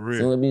me? For real.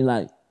 So it'd be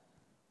like,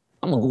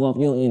 I'm gonna go off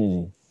your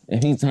energy.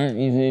 If he turn,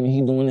 you feel me?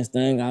 He doing this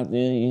thing out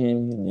there, you hear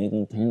me? They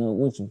gonna turn up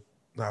with you.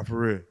 Nah, for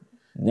real.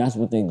 That's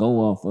what they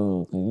go off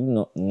of, because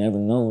you never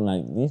know,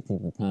 like, these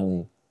people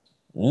probably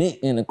lit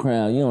in the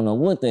crowd. You don't know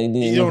what they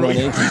did. You don't know.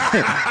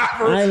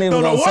 I ain't even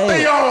don't know what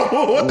they on,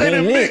 what they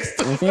done lit. mixed.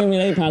 You feel me?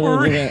 They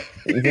probably do that.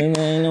 You feel me?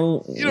 Ain't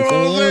no, you know what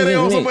I'm saying? They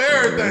on some of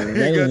everything.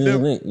 They was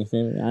just lit. You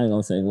feel me? I ain't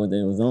gonna say what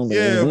they was on, but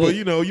yeah, but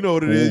you know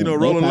what it is.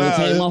 Rolling Loud.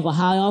 They came off a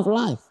high off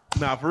life.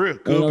 Nah, for real.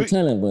 Ain't no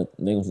telling, but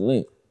they was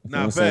lit.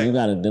 So you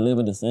gotta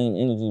deliver the same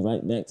energy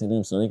right back to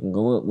them so they can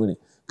go up with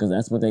it. Because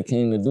that's what they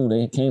came to do.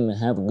 They came to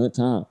have a good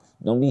time.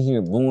 Don't be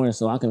here boring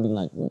so I can be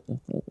like, what the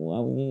fuck? Why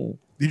we here?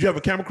 Did you have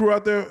a camera crew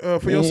out there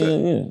for your set?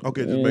 Yeah.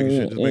 Okay,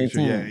 just making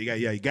sure.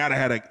 Yeah, you gotta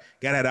have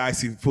the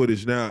icy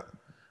footage now.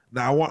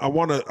 Now I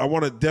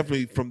wanna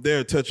definitely from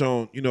there touch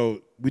on,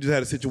 we just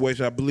had a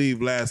situation I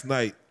believe last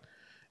night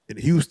in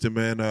Houston,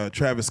 man.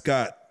 Travis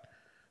Scott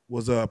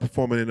was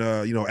performing in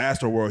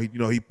Astroworld. He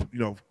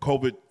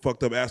COVID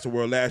fucked up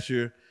Astroworld last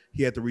year.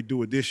 He had to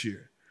redo it this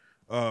year.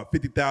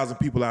 50,000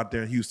 people out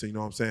there in Houston, you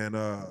know what I'm saying?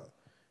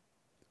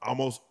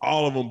 Almost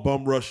all of them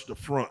bum rushed the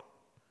front.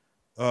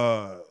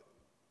 Want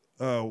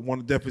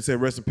to definitely say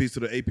rest in peace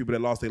to the 8 people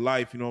that lost their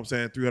life, you know what I'm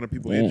saying? 300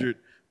 people injured,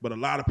 but a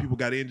lot of people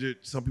got injured.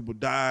 Some people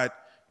died.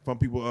 Some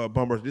people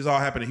bum rushed. This all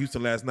happened in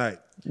Houston last night.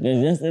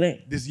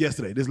 This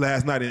yesterday. This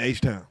last night in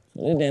H-Town.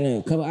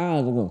 A couple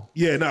hours ago.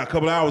 Yeah, a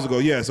couple hours ago.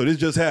 Yeah, so this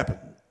just happened.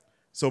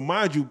 So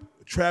mind you,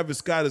 Travis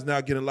Scott is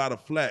now getting a lot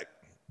of flack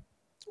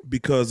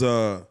because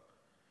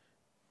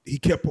he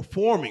kept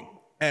performing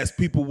as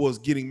people was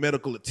getting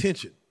medical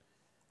attention.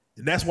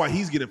 And that's why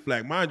he's getting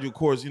flack. Mind you, of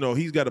course,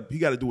 he's got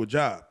to do a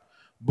job.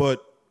 But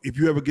if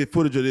you ever get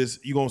footage of this,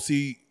 you're going to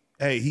see,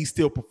 hey, he's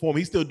still performing.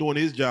 He's still doing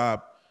his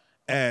job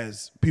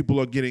as people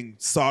are getting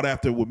sought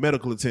after with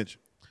medical attention.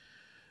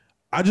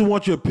 I just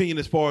want your opinion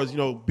as far as,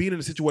 being in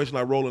a situation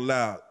like Rolling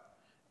Loud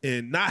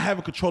and not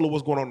having control of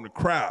what's going on in the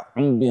crowd.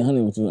 I'm going to be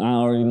 100 with you. I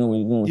already know where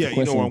you're going with the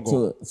question. You know where I'm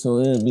going. So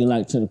it'll be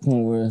like to the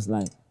point where it's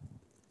like,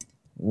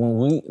 when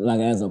we, like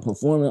as a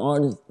performing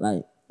artist,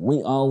 like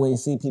we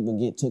always see people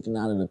get taken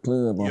out of the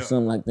club or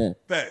something like that.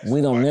 Facts.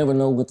 We don't never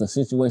know what the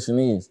situation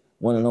is.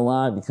 Want to know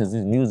why? Because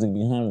this music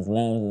behind us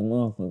loud as a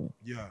motherfucker.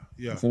 Yeah.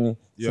 You feel me?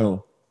 Yeah.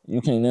 So you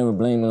can't never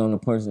blame it on the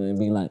person and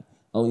be like,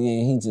 oh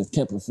yeah, he just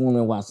kept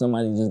performing while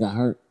somebody just got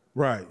hurt.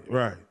 Right.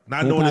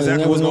 Not knowing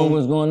exactly what's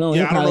going on.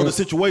 Yeah, I don't know the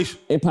situation.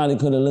 It probably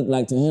could have looked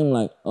like to him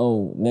like,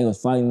 oh, they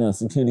was fighting, a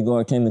security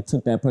guard came and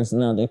took that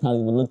person out. They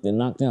probably would looked and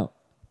knocked out.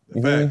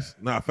 Facts,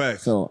 not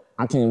facts. So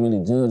I can't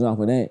really judge off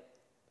of that.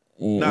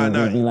 And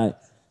be like,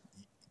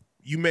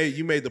 you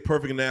made the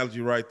perfect analogy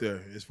right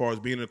there as far as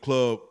being in a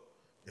club.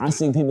 I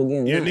see people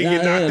getting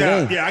knocked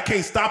out. Yeah, I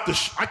can't stop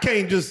I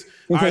can't just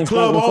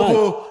club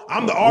over.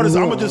 I'm the artist.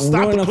 I'm gonna just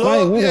stop the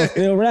club. We gonna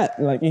still rap,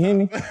 like, you hear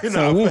me?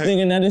 So we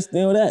thinking that it's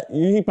still that.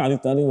 He probably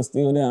thought it was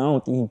still that. I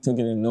don't think he took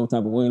it in no type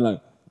of way. Like,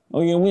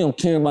 oh yeah, we don't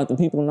care about the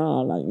people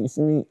now. Like, you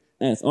see me?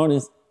 As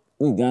artists,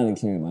 we gotta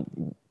care about the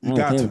people. I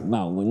don't care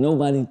about what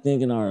nobody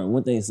thinking or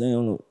what they say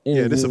on the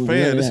interview. Yeah, this a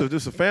fan.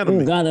 This a fan of me.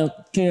 You gotta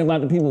care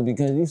about the people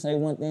because you say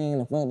one thing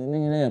and the fuck the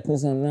nigga there put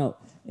something out.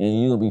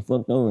 And you'll be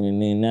fucked over,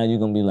 and then now you're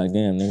gonna be like,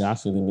 damn, nigga, I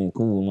should have been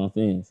cool with my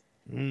fans.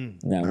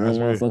 That one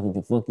motherfucker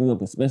can fuck you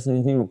up, especially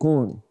if he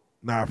recording.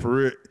 Nah, for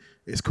real.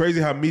 It's crazy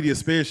how media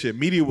spin shit.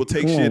 Media will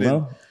take shit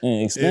and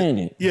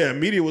expand it. Yeah,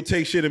 media will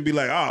take shit and be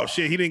like, oh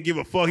shit, he didn't give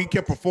a fuck. He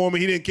kept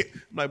performing. He didn't care.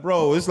 I'm like,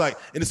 bro, it's like,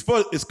 and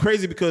it's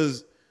crazy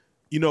because,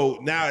 you know,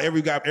 now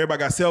everybody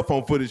got cell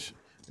phone footage.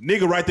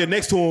 Nigga right there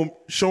next to him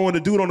showing the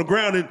dude on the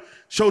ground and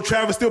show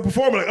Travis still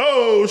performing. Like,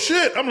 oh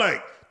shit. I'm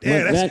like,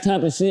 damn, but that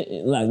type of shit,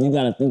 like, you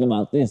gotta think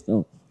about this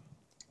though.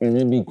 And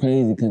it'd be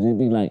crazy because it'd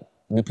be like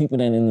the people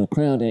that in the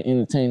crowd that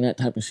entertain that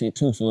type of shit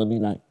too. So it'd be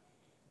like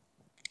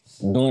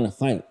during a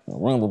fight, a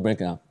rumble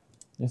breakout.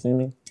 You see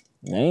me?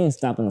 They ain't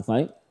stopping the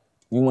fight.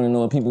 You wanna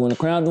know what people in the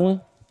crowd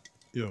doing?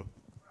 Yeah.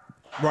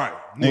 Right.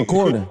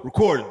 Recording.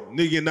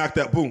 Nigga get knocked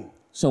out, boom.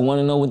 So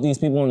wanna know what these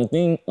people on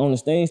the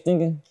stage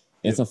thinking?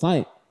 It's a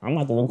fight. I'm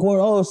about to record.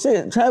 Oh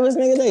shit, Travis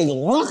nigga, they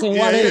walking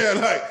while they.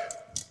 Like,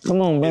 come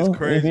on, bro. It's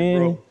crazy,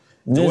 bro.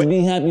 Just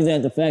be happy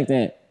that the fact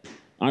that,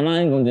 and I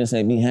ain't gonna just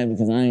say be happy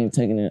because I ain't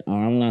taking it, or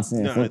I'm not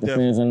saying fuck the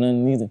fans or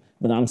nothing either,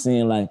 but I'm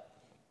saying like,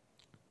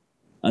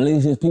 at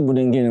least his people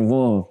didn't get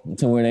involved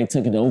to where they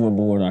took it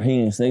overboard, or he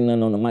didn't say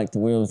nothing on the mic to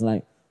where it was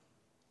like,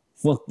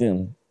 fuck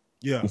them.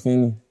 Yeah. You feel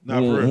me? Nah,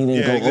 for real. He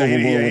didn't go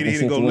overboard he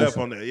didn't go left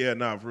on that. Yeah,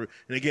 nah, for real.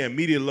 And again,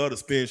 media love to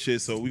spin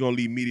shit, so we're gonna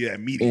leave media at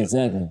media.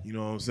 Exactly. You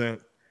know what I'm saying?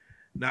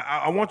 Now,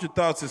 I want your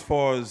thoughts as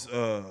far as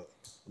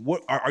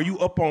what are you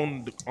up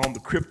on the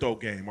crypto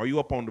game? Are you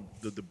up on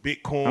the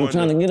Bitcoin? I'm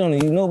trying to get on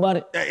it. You know about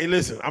it? Hey,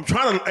 listen, I'm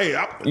trying to. Hey,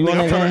 I'm trying to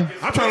learn.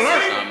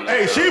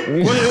 Hey,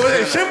 Shimba.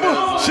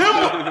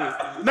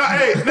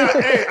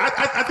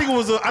 I think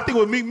it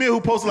was Meek Mill who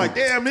posted like,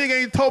 damn,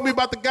 nigga ain't told me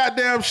about the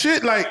goddamn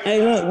shit. Like,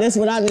 hey, look, that's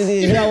what I just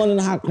did. Y'all want to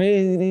know how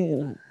crazy it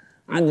is? Like,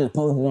 I just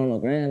posted on the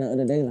gram the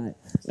other day, like,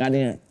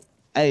 goddamn.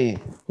 Hey,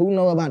 who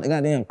know about the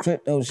goddamn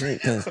crypto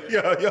shit? Cause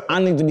I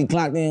need to be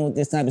clocked in with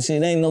this type of shit.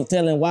 There ain't no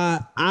telling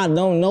why I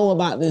don't know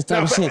about this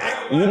type of shit.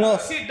 You know,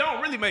 shit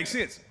don't really make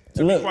sense.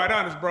 To be quite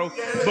honest, bro.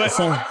 But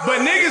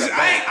niggas,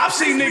 I've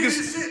seen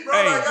niggas.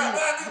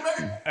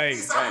 Hey,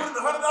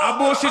 I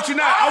bullshit you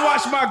not. I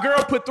watched my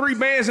girl put 3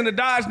 bands in the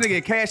Dodge, nigga,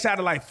 and cash out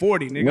of like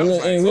 40, nigga.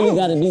 Well, it really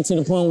gotta be to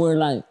the point where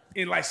like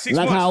in like 6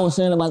 months. Like how I was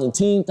saying about the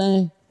team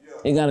thing,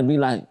 it gotta be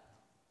like,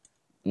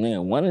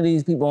 man, one of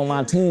these people on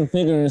my team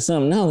figuring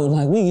something out.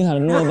 Like, we gotta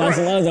know about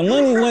some other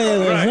money ways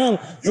or something.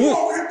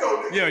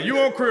 You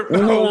on crypto.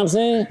 You know what I'm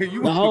saying?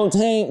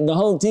 The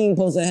whole team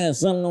supposed to have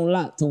something on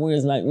lock to where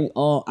it's like we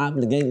all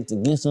obligated to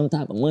get some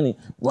type of money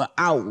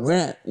without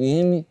rap. You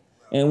hear me?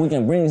 And we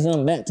can bring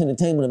something back to the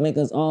table to make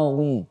us all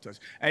win.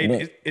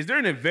 Hey, is there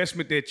an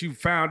investment that you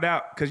found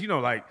out? Because, you know,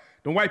 like,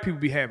 the white people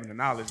be having the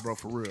knowledge, bro,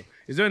 for real.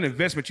 Is there an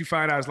investment you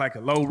find out is like a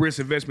low-risk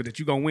investment that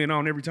you gonna win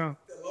on every time?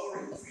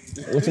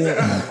 What you mean?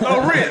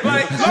 Low rent,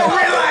 like you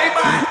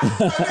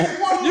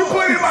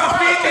put in about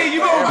 50, you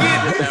gonna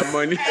get that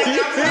money.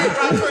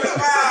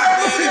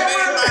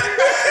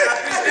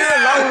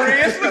 Low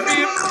risk,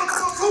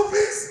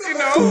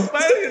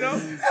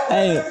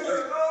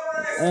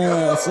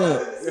 shit.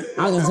 I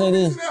can say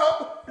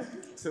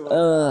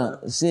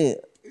this. Shit.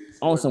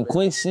 On some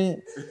quick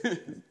shit.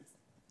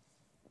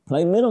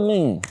 Play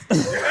middleman.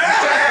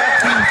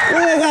 You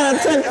ain't gotta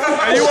touch.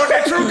 Hey, you want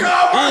that true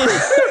card?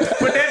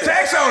 Put that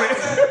tax on it.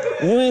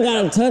 You ain't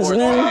gotta touch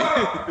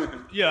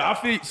nothing. Yeah, I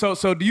feel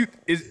so. Do you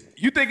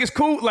think it's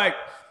cool? Like,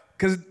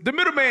 cause the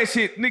middleman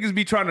shit, niggas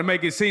be trying to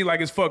make it seem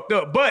like it's fucked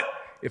up. But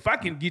if I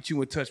can get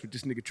you in touch with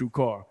this nigga True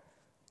Car,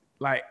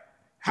 like,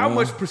 how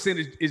much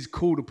percentage is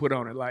cool to put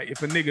on it? Like,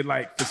 if a nigga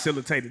like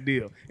facilitate a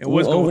deal, and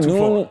what's going too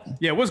far?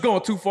 Yeah, what's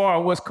going too far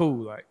and what's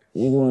cool? Like,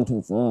 you going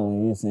too far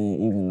when you're saying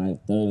even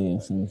like 30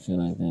 or some shit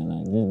like that.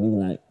 Like, just be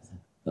like.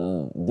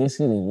 This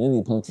shit is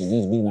really supposed to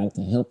just be like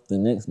to help the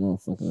next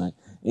motherfucker. Like,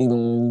 even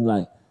when you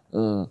like,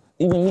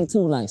 even me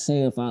too, like,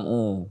 say if I,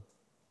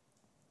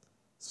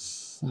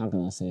 how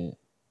can I say it?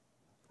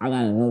 I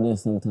gotta know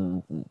this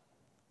sometimes. Like,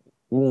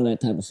 you know that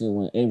type of shit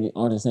when every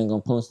artist ain't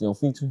gonna post your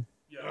feature?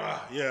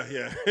 Yeah.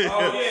 Yeah. You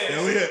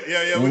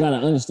gotta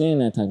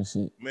understand that type of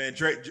shit. Man,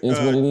 Drake, it's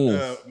what it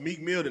is.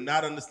 Meek Mill did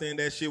not understand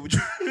that shit. With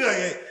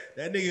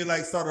that nigga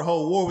like started a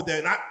whole war with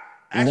that.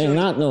 They're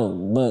not though,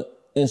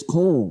 but it's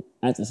cool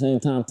at the same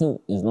time too,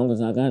 as long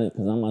as I got it,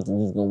 because I'm about to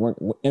just go work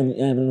every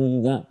avenue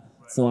you got.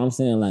 So I'm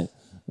saying like,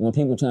 when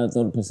people try to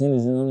throw the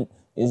percentages on it,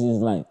 it's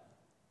just like,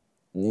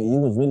 you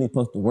was really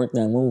supposed to work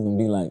that move and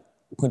be like,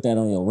 put that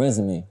on your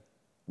resume.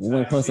 You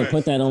weren't supposed to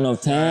put that on no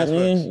tab,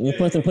 man. You're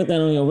supposed to put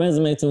that on your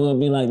resume to where it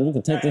be like, you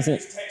can take this in.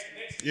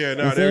 Yeah,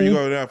 there you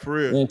go, now for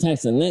real. Then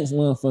text the next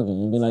motherfucker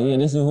and be like, yeah,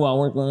 this is who I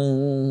work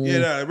on.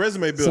 Yeah,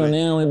 resume building. So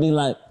now it be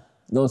like,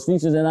 those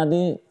features that I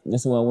did,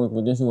 this is who I work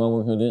with, this is who I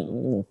work with. I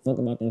don't give a fuck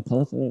about them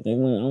posting it.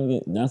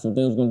 That's what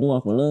they was gonna do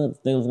off of love.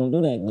 They was gonna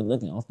do that, good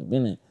looking off the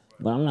business.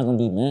 But I'm not gonna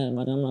be mad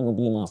about that. I'm not gonna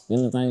be in my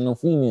feelings. I ain't no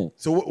female.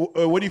 So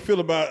what do you feel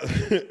about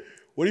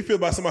what do you feel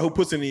about somebody who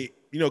puts in the,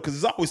 because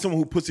there's always someone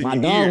who puts in my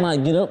your dog ear.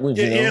 might get up with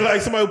you. Yeah,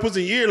 like somebody who puts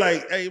in your ear,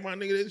 like, hey, my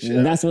nigga, this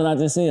shit. That's what I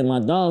just said. My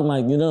dog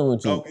might get up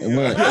with you. Okay,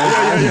 But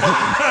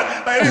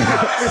Like,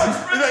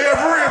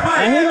 for real.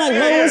 and he like,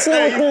 bro, what's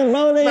up with them,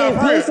 bro? They ain't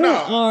posting it?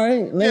 All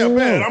right, let me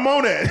man, know. I'm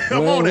on that.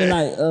 I'm on that.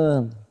 Like,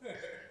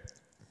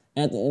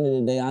 at the end of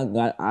the day,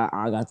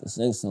 I got to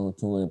say so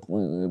to a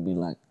point where it'd be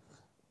like,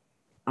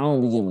 I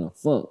don't be giving a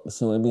fuck.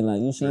 So it'd be like,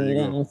 you show me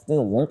that, I'm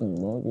still working,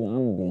 bro.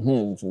 I'm gonna be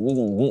him. So we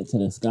gonna get to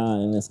the sky,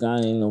 and the sky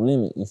ain't no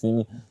limit, you feel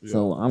me? Yeah.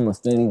 So I'm gonna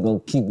steady go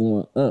keep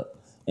going up.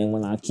 And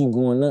when I keep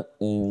going up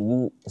and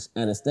you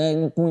at a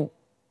stagnant point,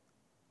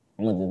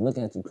 I'm gonna just look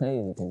at you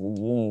crazy because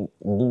you ain't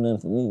do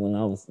nothing for me when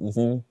I was, you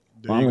feel me?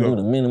 Or I'm gonna do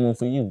the minimum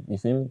for you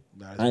feel me?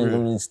 I ain't gonna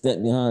really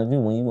step behind you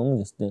when you want me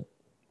to step.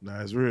 Nah,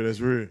 that's real. That's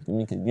real.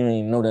 Because you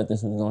didn't know that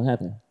this was gonna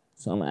happen.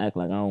 So I'm gonna act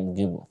like I don't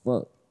give a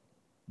fuck.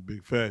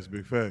 Big facts.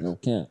 No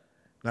cap.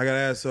 I gotta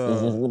ask.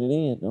 It's just what it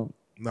is, though.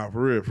 Nah,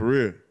 for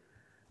real.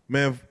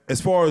 Man, as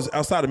far as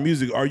outside of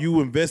music, are you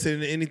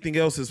invested in anything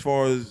else as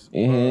far as?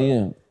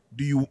 Yeah.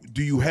 Do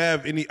you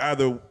have any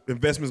other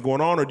investments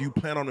going on, or do you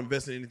plan on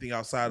investing in anything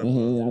outside of?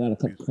 Yeah, I got a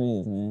couple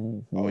cribs,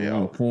 man. Oh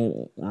yeah.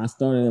 I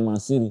started in my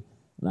city.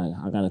 Like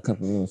I got a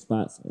couple little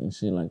spots and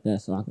shit like that,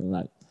 so I can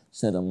like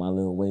set up my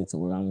little way to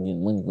where I'm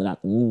getting money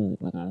without the music.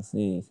 Like I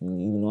said,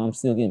 even though I'm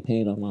still getting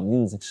paid off my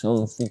music,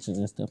 shows, features,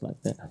 and stuff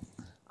like that,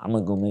 I'm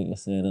gonna go make it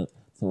set up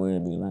to where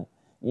it be like,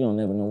 you don't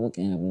never know what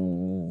can happen on the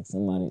music.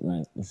 Somebody,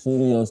 like, the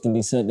studios can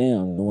be shut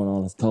down doing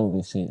all this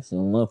COVID shit. So a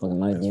motherfucker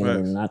might be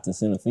able not to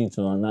send a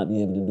feature or not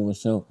be able to do a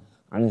show.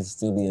 I need to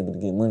still be able to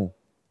get money.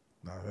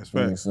 Nah, that's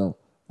facts. So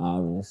I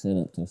already set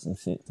up to some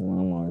shit to where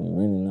I'm already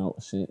renting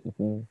out shit, you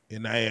feel me?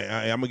 And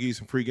I'm gonna give you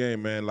some free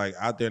game, man. Like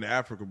out there in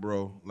Africa,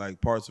 bro, like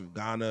parts of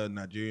Ghana,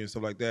 Nigeria, and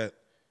stuff like that,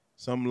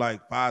 something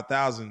like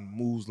 5,000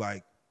 moves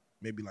like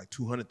maybe like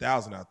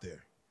 200,000 out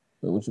there.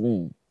 But what you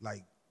mean?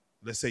 Like,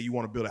 let's say you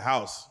want to build a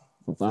house.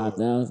 For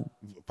 5,000?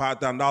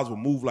 $5,000 will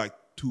move like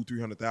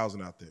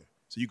 200,000-300,000 out there.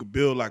 So you could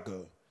build like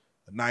a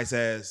nice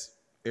ass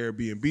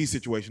Airbnb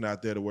situation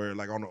out there to where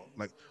like on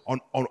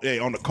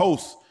the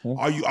coast,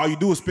 all you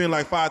do is spend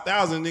like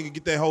 5,000, nigga,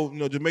 get that whole,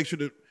 just make sure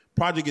the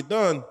project get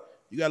done.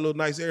 You got a little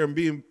nice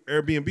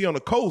Airbnb on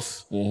the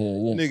coast. Yeah.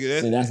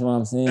 Nigga, that's what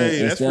I'm saying.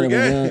 Hey, that's free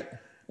game.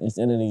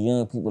 Instead of the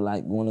young people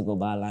like going to go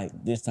buy like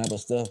this type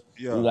of stuff,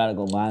 you gotta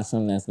go buy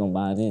something that's gonna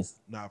buy this.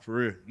 Nah, for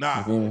real.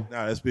 Nah,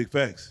 that's big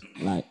facts.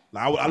 Like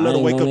I let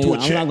her wake up to a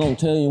check. I'm not gonna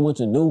tell you what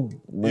to do,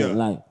 but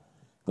like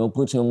go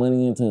put your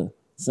money into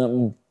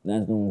something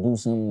that's gonna do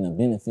something to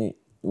benefit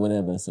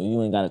whatever. So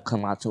you ain't gotta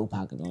come out your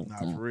pocket all the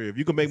time. Nah, for real. If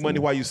you can make money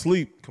while you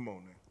sleep, come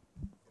on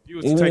now.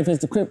 Even if it's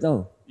the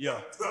crypto.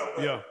 Yeah.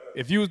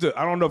 If you was to,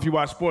 I don't know if you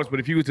watch sports, but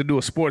if you was to do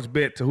a sports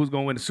bet to who's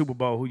gonna win the Super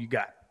Bowl, who you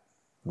got?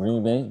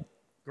 Green Bay.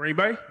 Green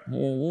Bay?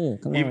 Yeah.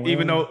 Come on.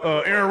 Even though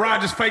Aaron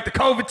Rodgers faked the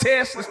COVID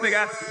test, this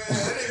nigga.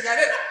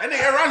 That nigga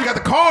Aaron Rodgers got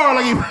the car.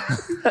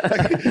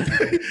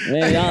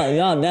 Man,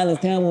 y'all Dallas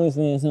Cowboys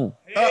fans, huh?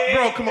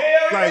 Bro, come on.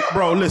 Like,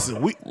 bro,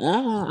 listen. We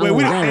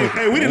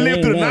didn't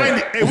live through the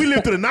 90s. Hey, we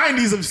lived through the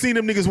 90s of seeing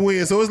them niggas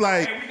win. So it's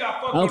like. And we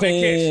got fucked on that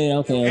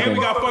catch. Okay. And we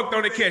got fucked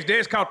on that catch.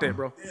 Dez caught that,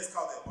 bro. He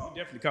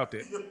definitely caught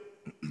that.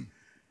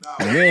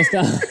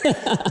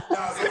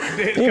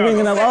 He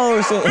bringing up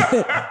old shit.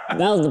 That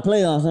was the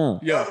playoffs, huh?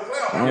 Yeah.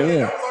 Oh,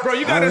 yeah. Bro,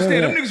 you gotta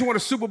understand, them niggas won a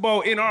Super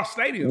Bowl in our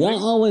stadium.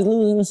 Y'all always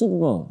lose in the Super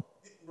Bowl.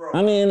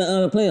 I mean, in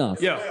the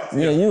playoffs. Yeah.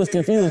 You was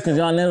confused because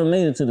y'all never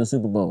made it to the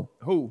Super Bowl.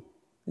 Who?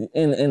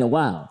 In a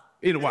while.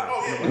 In a while.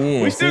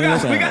 Yeah, we still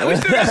got 6 of them out. We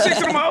still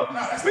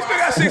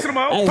got 6 of them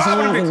out. Hey, 5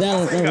 of them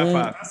Dallas, we got man.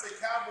 5. I say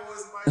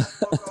Cowboys might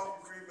fuck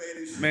off Green Bay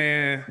this year.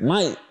 Man.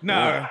 Might.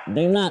 Nah.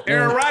 They not.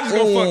 Aaron Rodgers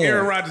gonna fuck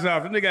Aaron Rodgers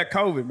off. This nigga got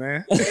COVID,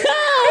 man.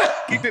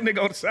 Keep that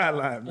nigga on the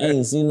sideline, man.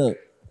 Hey, see, look.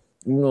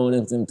 You know,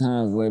 there's them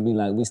times where it be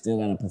like, we still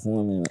gotta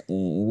perform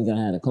and we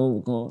gotta have a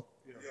COVID call.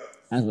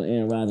 That's what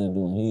Aaron Rodgers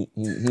doing.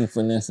 He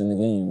finessing the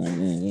game right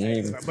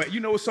now. But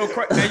you know what's so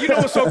crazy? Man, you know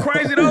what's so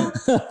crazy though?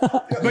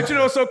 But you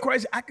know what's so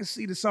crazy? I can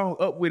see the song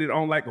Up With It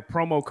on like a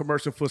promo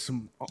commercial for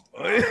some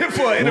for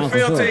an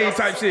NFL team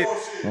type shit.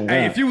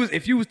 Hey,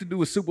 if you was to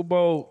do a Super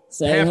Bowl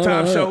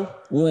halftime show,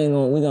 we're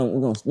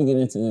gonna speak it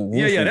into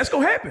yeah, that's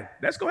gonna happen.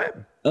 That's gonna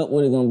happen. Up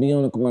With It gonna be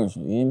on the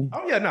commercial. You hear me?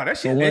 Oh yeah, no, that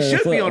shit. It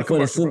should be on the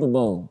commercial for the Super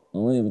Bowl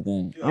and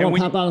everything. I'm And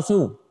gonna pop out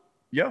too.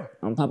 Yeah,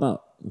 I'm gonna pop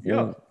out.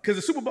 Yeah, because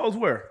the Super Bowl's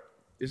where?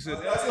 It's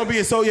gonna be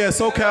in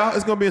SoCal.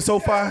 It's gonna be in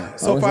SoFi,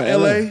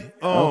 LA.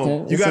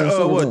 Okay. You got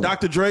Super what? Bowl.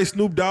 Dr. Dre,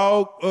 Snoop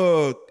Dogg,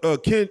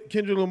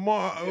 Kendrick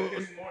Lamar.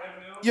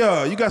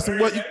 Yeah, you got some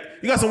what?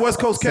 You got some West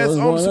Coast So cats it's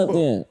on the going Super up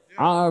Bowl. there.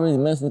 I already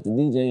messed with the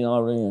DJ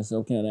already in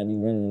SoCal that be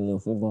running the little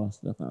football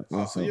stuff out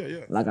there. So,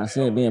 yeah. like I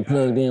said, being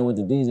plugged in with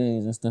the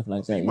DJs and stuff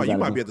like that. You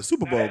might be at the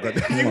Super Bowl,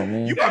 goddamn. Come on,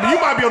 man. You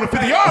might be on the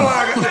 50-yard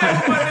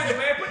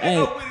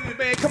line.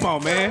 Man, come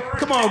on, man.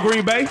 Come on,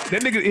 Green Bay.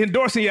 That nigga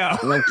endorsing y'all.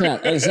 No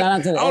cap. Hey, shout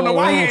out to the I don't know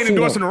LA why he Rams ain't too,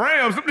 endorsing though. the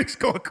Rams. Them niggas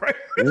going crazy.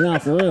 No,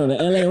 for real. The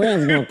LA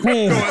Rams going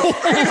crazy.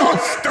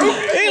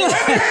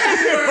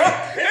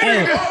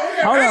 Hey,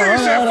 hold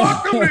on.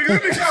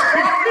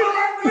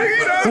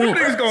 Them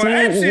niggas going Shout out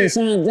ape to shit.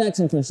 Sean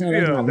Jackson for shout out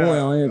to Yeah, my boy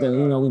on everything.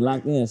 You know, we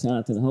locked in. Shout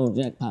out to the whole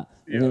jackpot.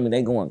 Remember,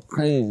 they going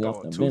crazy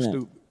off the Too bench.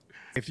 stupid.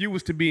 If you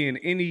was to be in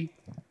any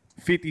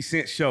 50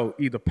 Cent show,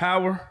 either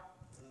Power,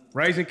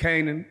 Raising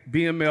Canaan,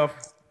 BMF,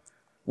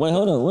 Wait,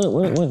 hold on.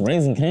 What's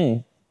Raising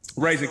Cane?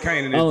 Raising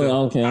Canaan is Oh, the,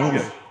 okay.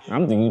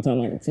 I'm thinking you're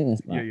talking about the chicken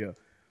spot. yeah.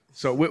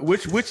 So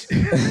which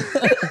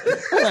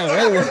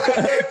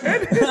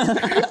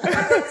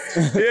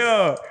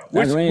yeah,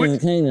 That's Raising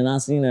which Cane, and I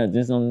seen that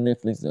just on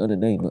Netflix the other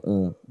day. But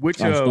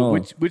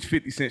which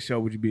 50 Cent show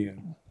would you be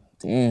in?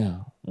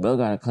 damn, bro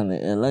gotta come to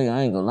LA.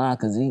 I ain't gonna lie,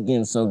 cause he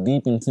getting so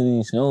deep into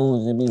these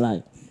shows. It be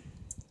like,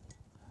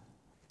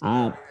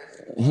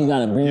 he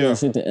gotta bring that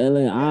shit to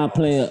LA. I'll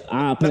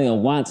play a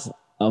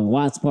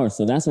Watts part.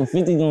 So that's what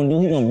 50 gonna do.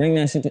 He gonna bring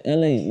that shit to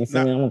LA. You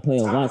feel me? I'm gonna play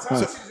a Watts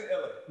part.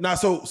 Now,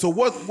 so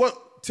what?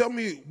 Tell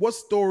me what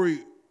story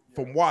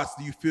from Watts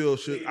do you feel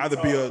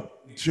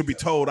should be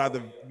told,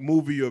 either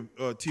movie or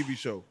TV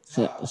show?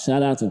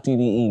 Shout out to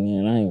TDE,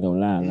 man. I ain't gonna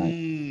lie. Like,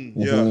 you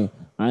feel me?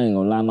 I ain't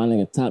gonna lie. My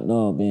nigga Top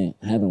Dog been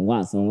having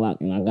Watts on lock,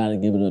 and I gotta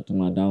give it up to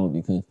my dog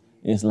because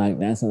it's like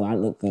that's who I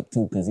look up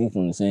to because he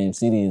from the same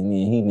city as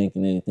me and he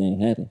making everything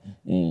happen.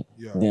 And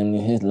damn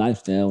near his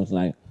lifestyle was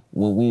like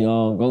what we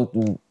all go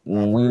through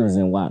when we was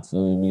in Watts. So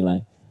it'd be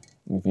like,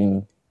 you feel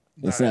me?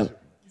 Except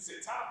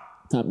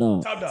Top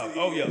Dog. Top Dog.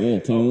 Oh yeah. Yeah,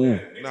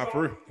 TDE. Not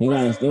for real. He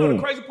got a The story.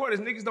 crazy part is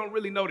niggas don't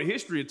really know the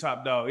history of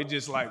Top Dog. It's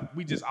just like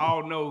we just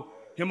all know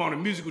him on a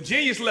musical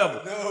genius level.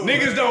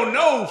 Niggas don't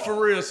know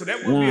for real, so that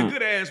would be a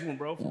good ass one,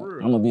 bro. For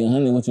real. I'm gonna be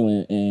 100 with you,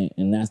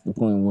 and that's the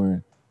point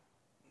where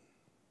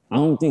I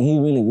don't think he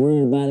really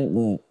worried about it,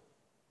 but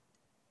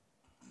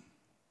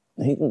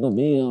he can go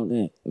big out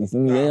there. You feel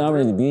me? They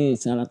already big.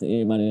 Shout out to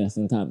everybody that's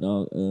in Top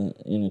Dog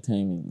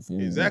Entertainment. You feel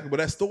me? Exactly, but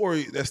that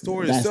story That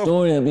itself.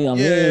 story will be a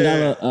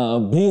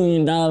 $1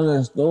 billion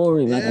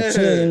story, like $1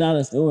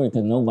 trillion story,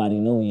 because nobody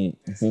know yet.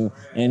 You feel me?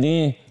 And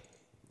then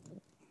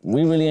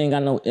we really ain't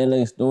got no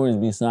LA stories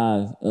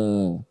besides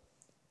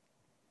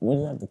what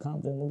is that, the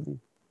Compton movie?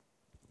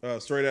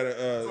 Straight out of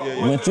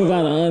But you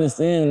gotta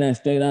understand that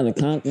straight out of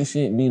Compton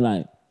shit be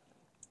like,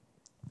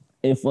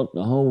 it fucked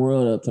the whole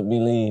world up to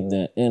believe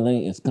that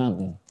LA is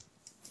Compton.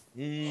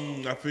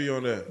 I feel you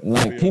on that.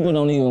 Like people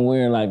don't even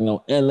wear like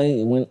no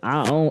LA. When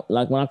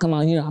I come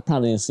out here, I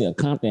probably didn't see a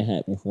Compton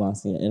hat before I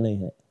see an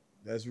LA hat.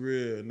 That's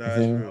real. Nah, that's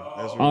real.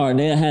 That's real. Or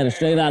they had a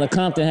straight out of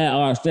Compton hat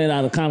or a straight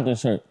out of Compton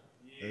shirt.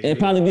 It'd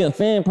probably be a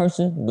fan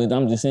person, but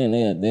I'm just saying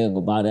they'll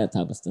go buy that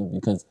type of stuff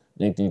because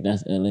they think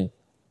that's LA.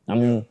 I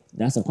mean,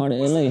 that's a part of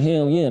LA.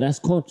 Hell yeah, that's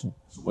culture.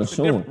 For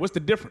sure. What's the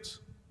difference?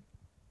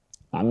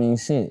 I mean,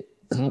 shit.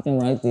 Compton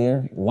right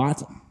there.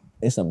 Watts,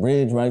 it's a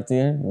bridge right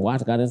there.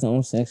 Watts got its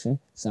own section.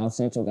 South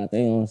Central got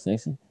their own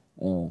section.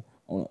 On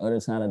the other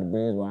side of the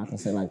bridge, where I can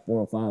say like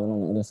 405, and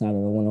on the other side of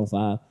the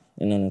 105,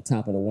 and on the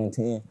top of the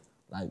 110,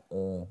 like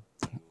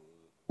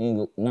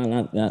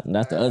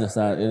that's the other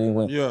side. It ain't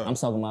I'm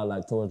talking about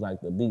like towards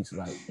like the beach,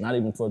 like not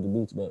even towards the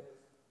beach, but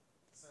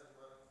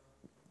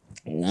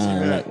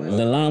like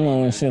the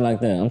Lamo and shit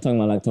like that. I'm talking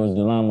about like towards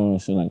the Lamo and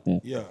shit like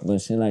that. Yeah.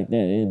 But shit like that,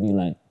 it'd be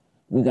like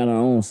we got our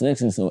own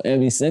section, so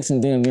every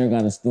section damn near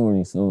got a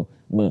story. So,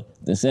 but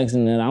the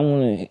section that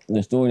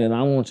the story that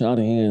I want y'all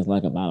to hear is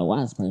like about a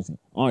Watts person,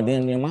 or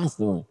damn near my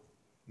story.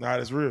 Nah,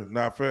 that's real.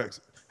 Nah, facts.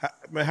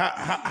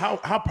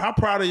 How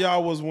proud of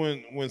y'all was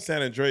when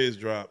San Andreas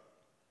dropped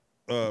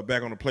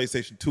back on the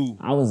PlayStation 2?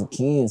 I was a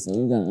kid, so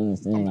you gotta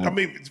understand. Like, I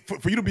mean,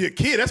 for you to be a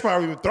kid, that's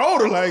probably even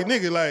throw it like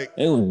nigga, like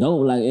it was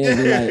dope. Like it'd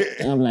be like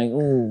I'm like,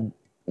 ooh,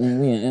 man,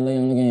 we in LA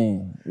on the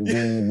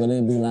game, but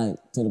it'd be like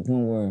to the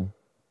point where.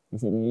 You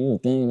feel me? You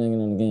was game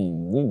banging on the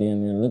game. We damn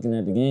near looking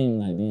at the game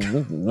like, damn,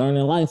 we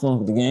learning life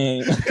off the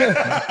game.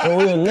 So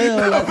we were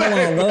little, like, come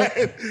on, bro. Nah, like,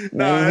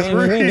 that's we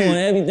real. doing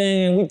everything,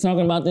 and we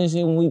talking about this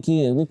shit when we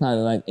kids. We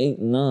probably like 8,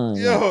 9.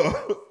 yo.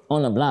 Like,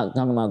 on the block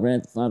talking about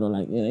Grand Theft Auto,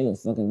 like, yeah, they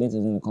was fucking bitches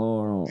in the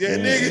car.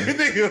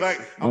 Nigga, like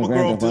I'm On gonna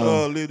grow up Grand Theft to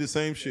Auto. live the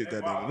same shit.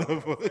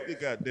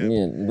 Goddamn.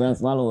 Yeah, Grand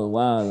Theft Auto was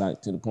wild,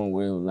 like to the point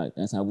where it was like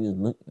that's how we was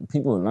looking.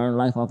 People would learn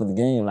life off of the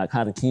game, like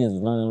how the kids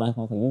was learning life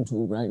off of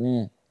YouTube right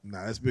now.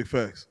 Nah, that's big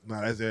facts.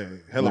 Nah, that's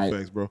hella Like,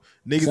 facts, bro.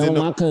 Niggas Some didn't of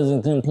know, my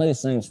cousins couldn't play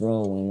Saints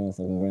Row when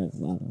motherfucking Grand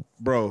Theft Auto.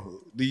 bro.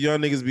 The young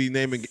niggas be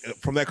naming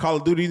from that Call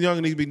of Duty.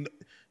 Young niggas be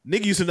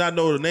Nigga used to not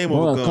know the name of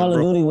Bro, a gun, Call of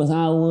bro. Duty was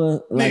how it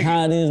was, like Nigga.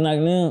 how it is like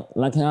now,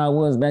 like how it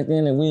was back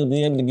then, and we'll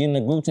be able to get in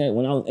the group chat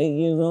when I was 8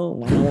 years old.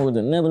 My mama would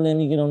have never let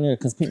me get on there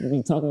because people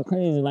be talking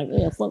crazy, like,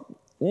 yeah, fuck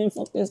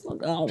this,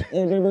 fuck out.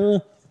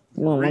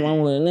 Come on, my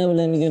mama would have never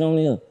let me get on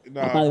there.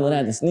 Nah, I probably would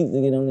have had to sneak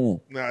to get on there.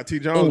 Nah, T.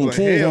 Jones Any was like,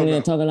 kids hell on there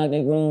no. talking like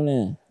they grown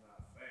now.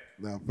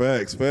 Nah,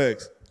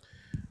 facts.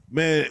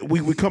 Man,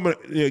 we coming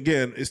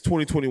again. It's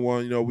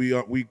 2021. You know,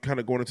 we kind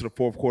of going into the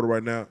fourth quarter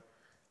right now.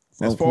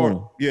 As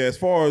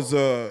far as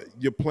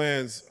your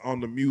plans on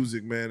the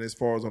music, man, as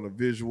far as on the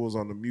visuals,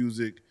 on the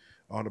music,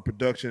 on the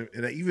production,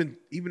 and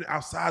even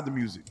outside the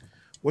music,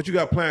 what you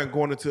got planned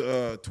going into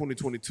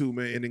 2022,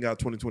 man, ending out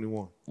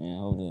 2021? Yeah,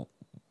 hold up.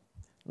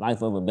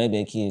 Life of a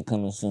Baby Kid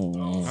coming soon,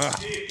 man.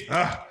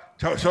 Yeah,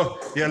 let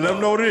them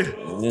know this.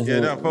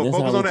 Focus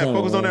on that.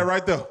 Focus on that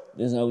right there.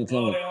 This is how we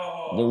coming.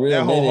 The real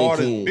That Baby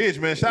wholehearted Kid. bitch,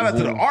 man. Shout out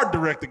to the art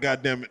director,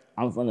 goddammit.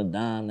 I'm from the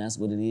dime. That's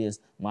what it is.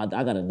 I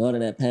got a daughter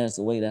that passed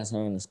away. That's her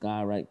in the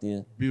sky right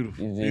there.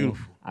 Beautiful, You feel me?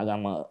 beautiful. I got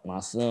my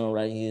son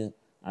right here.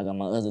 I got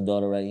my other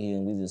daughter right here,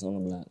 and we just on the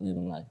block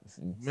living life. You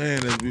feel me?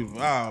 Man, that's beautiful.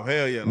 Oh,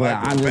 hell yeah. But Like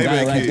I just Baby got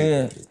it right Kid.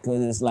 there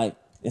because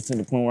it's to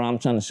the point where I'm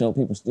trying to show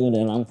people still that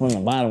I'm from the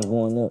bottom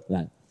going up.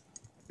 Like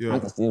Yeah. I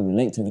can still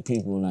relate to the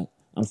people. Like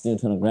I'm still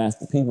trying to grasp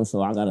the people,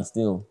 so I gotta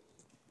still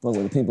fuck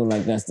with the people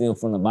like that's still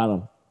from the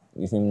bottom.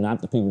 You feel me?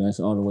 Not the people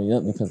that's all the way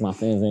up because my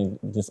fans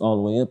ain't just all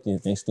the way up there.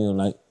 They still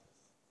like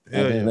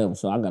Hell at their yeah. level.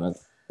 So I gotta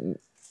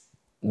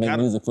make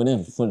music for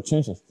them, for the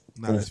trenches,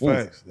 Nah, for the that's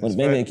streets, facts. for That's the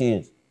baby facts.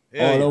 kids.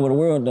 Hell all yeah. over the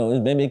world though.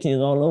 It's baby kids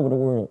all over the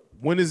world.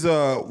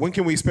 When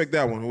can we expect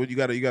that one? You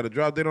got a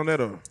drop date on that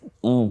or?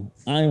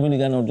 I ain't really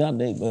got no drop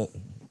date, but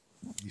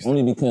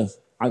only because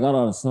I got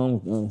all the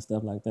songs done and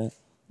stuff like that.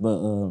 But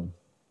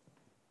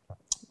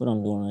what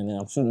I'm doing right now,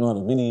 I'm shooting all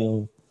the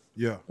videos.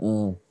 Yeah.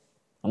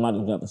 I might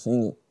just drop a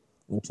single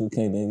with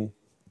 2K, baby.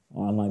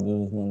 Or I might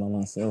do this one by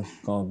myself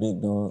called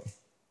Big Dog.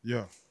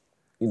 Yeah.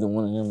 Either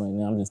one of them right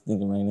now. I'm just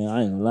thinking right now.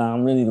 I ain't gonna lie.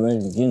 I'm ready to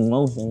get in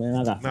motion, man.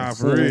 I got Nah,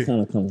 some for shit real.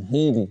 trying to come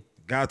heavy.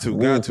 Got to,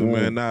 Real.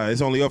 man. Nah,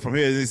 it's only up from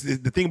here. It's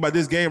the thing about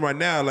this game right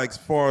now, like as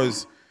far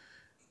as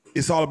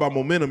it's all about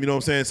momentum. You know what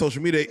I'm saying?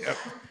 Social media,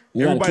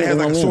 You gotta everybody keep has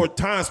the like a momentum. short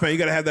time span. You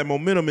got to have that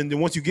momentum, and then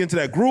once you get into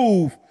that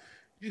groove,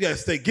 you got to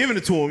stay giving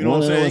it to them. You know what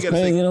I'm saying? What's You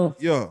gotta crazy stay, though?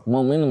 yeah.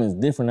 Momentum is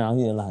different out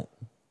here. Like,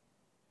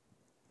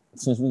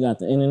 since we got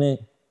the internet,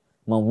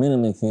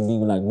 momentum it can be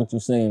like what you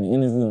say in the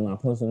interview and I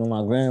post it on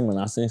my gram and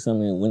I say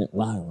something and went it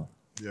viral.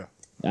 Yeah.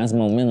 That's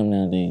momentum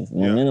nowadays.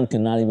 Momentum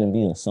cannot even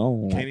be a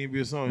song. Like, Can't even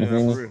be a song. you Yeah,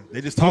 feel me? for real.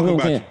 They just talking People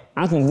about can- you.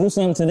 I can do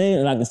something today,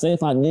 like say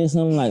if I did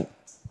something like,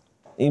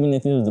 even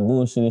if it was the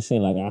bullshit and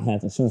shit, like I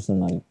had to shoot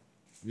somebody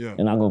Yeah.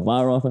 and I go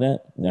viral off of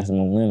that, that's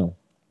momentum.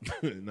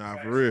 Nah,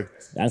 for real.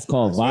 That's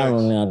called viral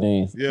facts.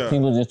 nowadays. Yeah.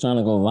 People just trying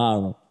to go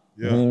viral.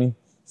 You Yeah. feel me?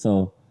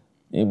 So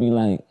it'd be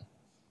like,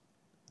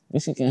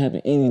 this shit can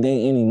happen any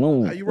day, any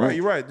moment. Nah, you're right.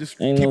 You're right. Just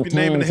Ain't keep no your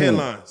name in the time to it.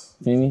 headlines.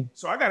 Feel me?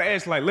 So I gotta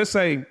ask, like, let's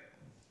say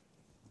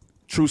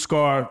True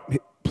Scar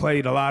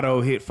played a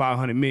lotto, hit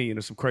 500 million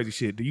or some crazy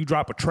shit. Do you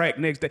drop a track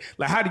next day?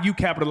 Like, how do you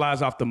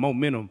capitalize off the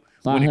momentum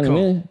when it 500 comes?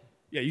 million?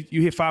 Yeah,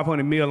 you hit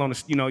 500 mil on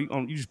the,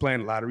 you just playing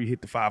the lottery, you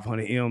hit the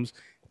 500 M's.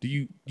 Do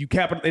you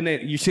capital and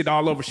then you shit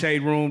all over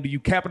Shade Room? Do you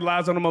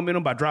capitalize on the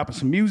momentum by dropping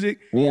some music?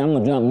 Yeah, I'm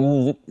gonna drop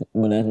music,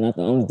 but that's not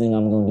the only thing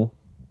I'm gonna do.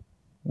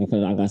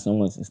 Because I got so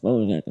much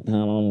exposure at the time,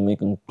 I'm gonna make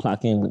them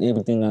clock in with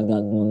everything I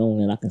got going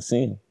on that I can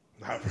sell.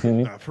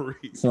 Nah, for real.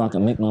 So I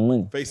can make my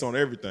money Face on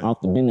everything.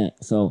 off the business.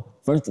 So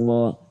first of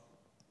all,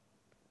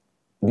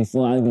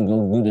 before I even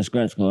go do the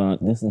scratch card,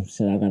 this is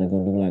shit I gotta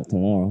go do like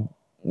tomorrow.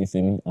 You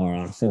feel me? Or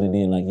I should have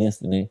did like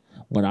yesterday.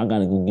 But I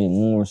gotta go get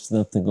more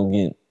stuff to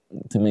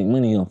make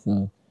money off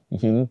of. You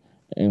feel me?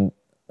 And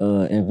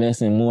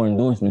invest in more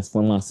endorsements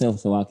for myself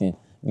so I can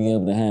be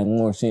able to have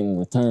more shit in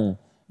return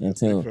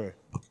until.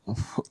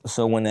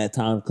 So when that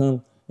time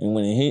comes and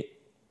when it hit,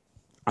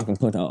 I can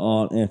put that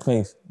all in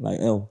face. Like,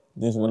 oh,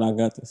 this is what I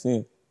got to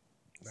say.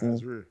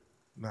 That's real.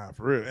 Nah,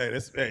 for real.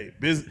 Hey,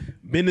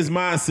 business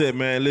mindset,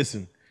 man.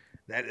 Listen,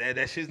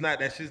 that shit's not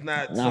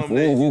Nah, something. for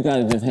real, you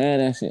gotta just have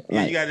that shit. Yeah,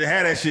 Like, you gotta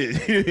have that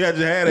shit. You gotta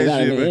just have you that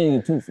gotta shit, be man. in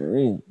it too, for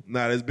real.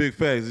 Nah, that's big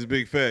facts. It's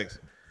big facts.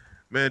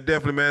 Man,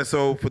 definitely, man.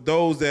 So for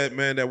those that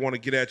want to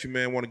get at you,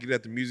 man, want to get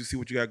at the music, see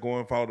what you got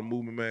going, follow the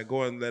movement, man.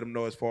 Go ahead and let them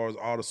know as far as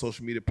all the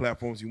social media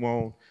platforms you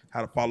on,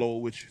 how to follow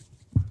with you.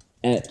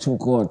 At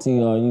TrueCar,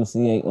 TRUCAR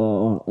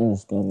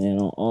 _ man,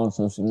 on all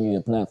social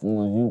media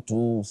platforms,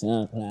 YouTube,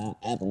 SoundCloud,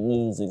 Apple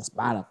Music,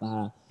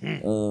 Spotify.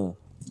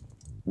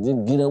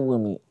 Just get up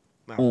with me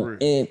Nah, for real. on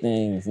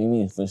everything, you feel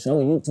me? For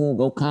sure, YouTube,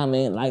 go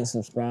comment, like,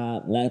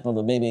 subscribe. Life of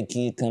a Baby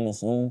Kid coming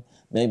soon.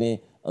 Baby,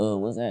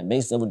 what's that?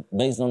 Based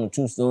on the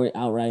true story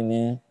out right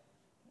now.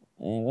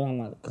 And what I'm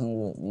about to come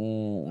with,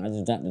 man? I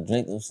just dropped the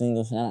Draco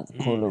single. Shout out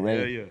to Cola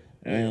Ray. Yeah.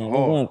 Man, we're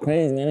going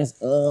crazy, man.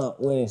 It's up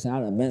with it.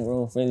 Shout out to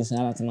Bankroll Freddy. Shout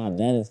out to my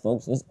daddies,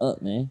 folks. It's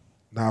up, man.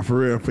 Nah, for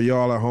real. For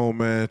y'all at home,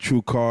 man,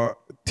 TrueCar,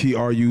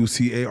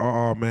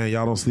 TRUCARR, man.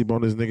 Y'all don't sleep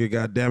on this nigga.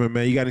 God damn it,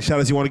 man. You got any shout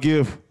outs you want to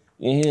give?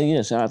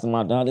 Yeah. Shout out to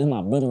my dog. This is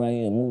my brother right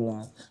here,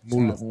 Mulan.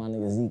 Shout out to my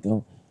nigga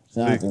Zico.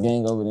 Shout out to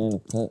Gang over there in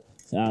the cut.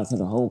 Shout out to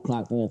the whole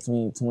Clock in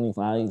Team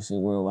 25 shit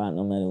worldwide,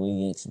 no matter where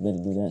you at, you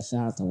better do that.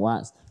 Shout out to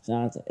Watts.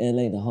 Shout out to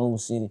LA, the whole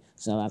city.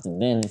 Shout out to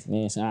Dallas,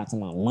 man. Shout out to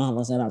my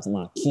mama. Shout out to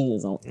my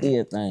kids on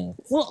everything.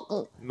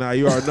 Fuck. Nah,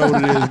 you already know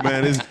what it is,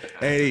 man.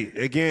 Hey,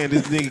 again,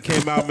 this nigga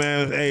came out,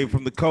 man. Hey,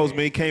 from the coast,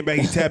 man. He came back.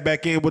 He tapped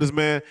back in with us,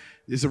 man.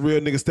 It's a real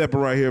nigga stepping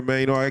right here,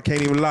 man. You know, I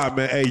can't even lie,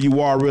 man. Hey, you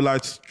are a real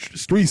life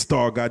street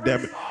star,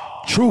 goddammit.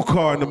 True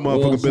car in the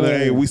motherfucker. Yes, Be like, sir.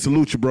 hey, we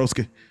salute you,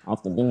 broski.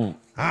 Off the bat.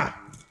 Ah.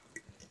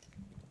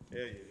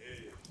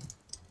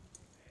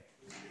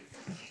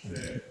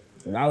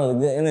 That was a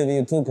good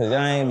interview too, cause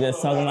y'all ain't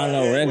just talking about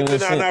no regular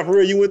shit. Nah, for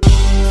real, you went.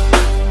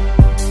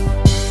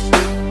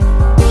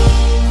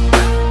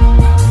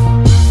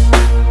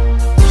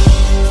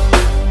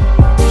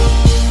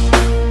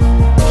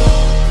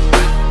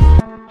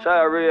 Shout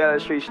out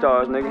Reality Street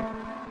Stars, nigga.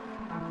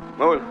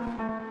 Moving.